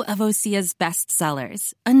 2 of Osea's best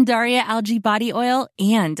sellers, Undaria Algae Body Oil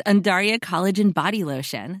and Undaria Collagen Body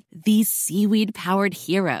Lotion. These seaweed-powered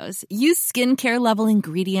heroes use skincare-level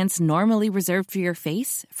ingredients normally reserved for your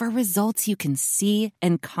face for results you can see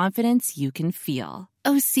and confidence you can feel.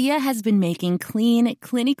 Osea has been making clean,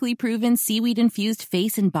 clinically proven seaweed-infused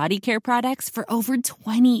face and body care products for over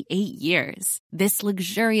 28 years. This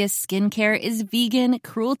luxurious skincare is vegan,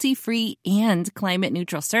 cruelty-free, and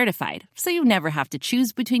climate-neutral certified, so you never have to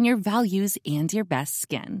choose between your values and your best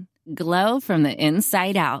skin. Glow from the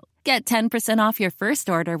inside out. Get 10% off your first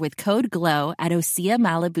order with code GLOW at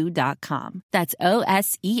OseaMalibu.com. That's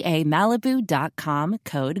OSEA Malibu.com,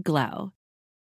 code GLOW.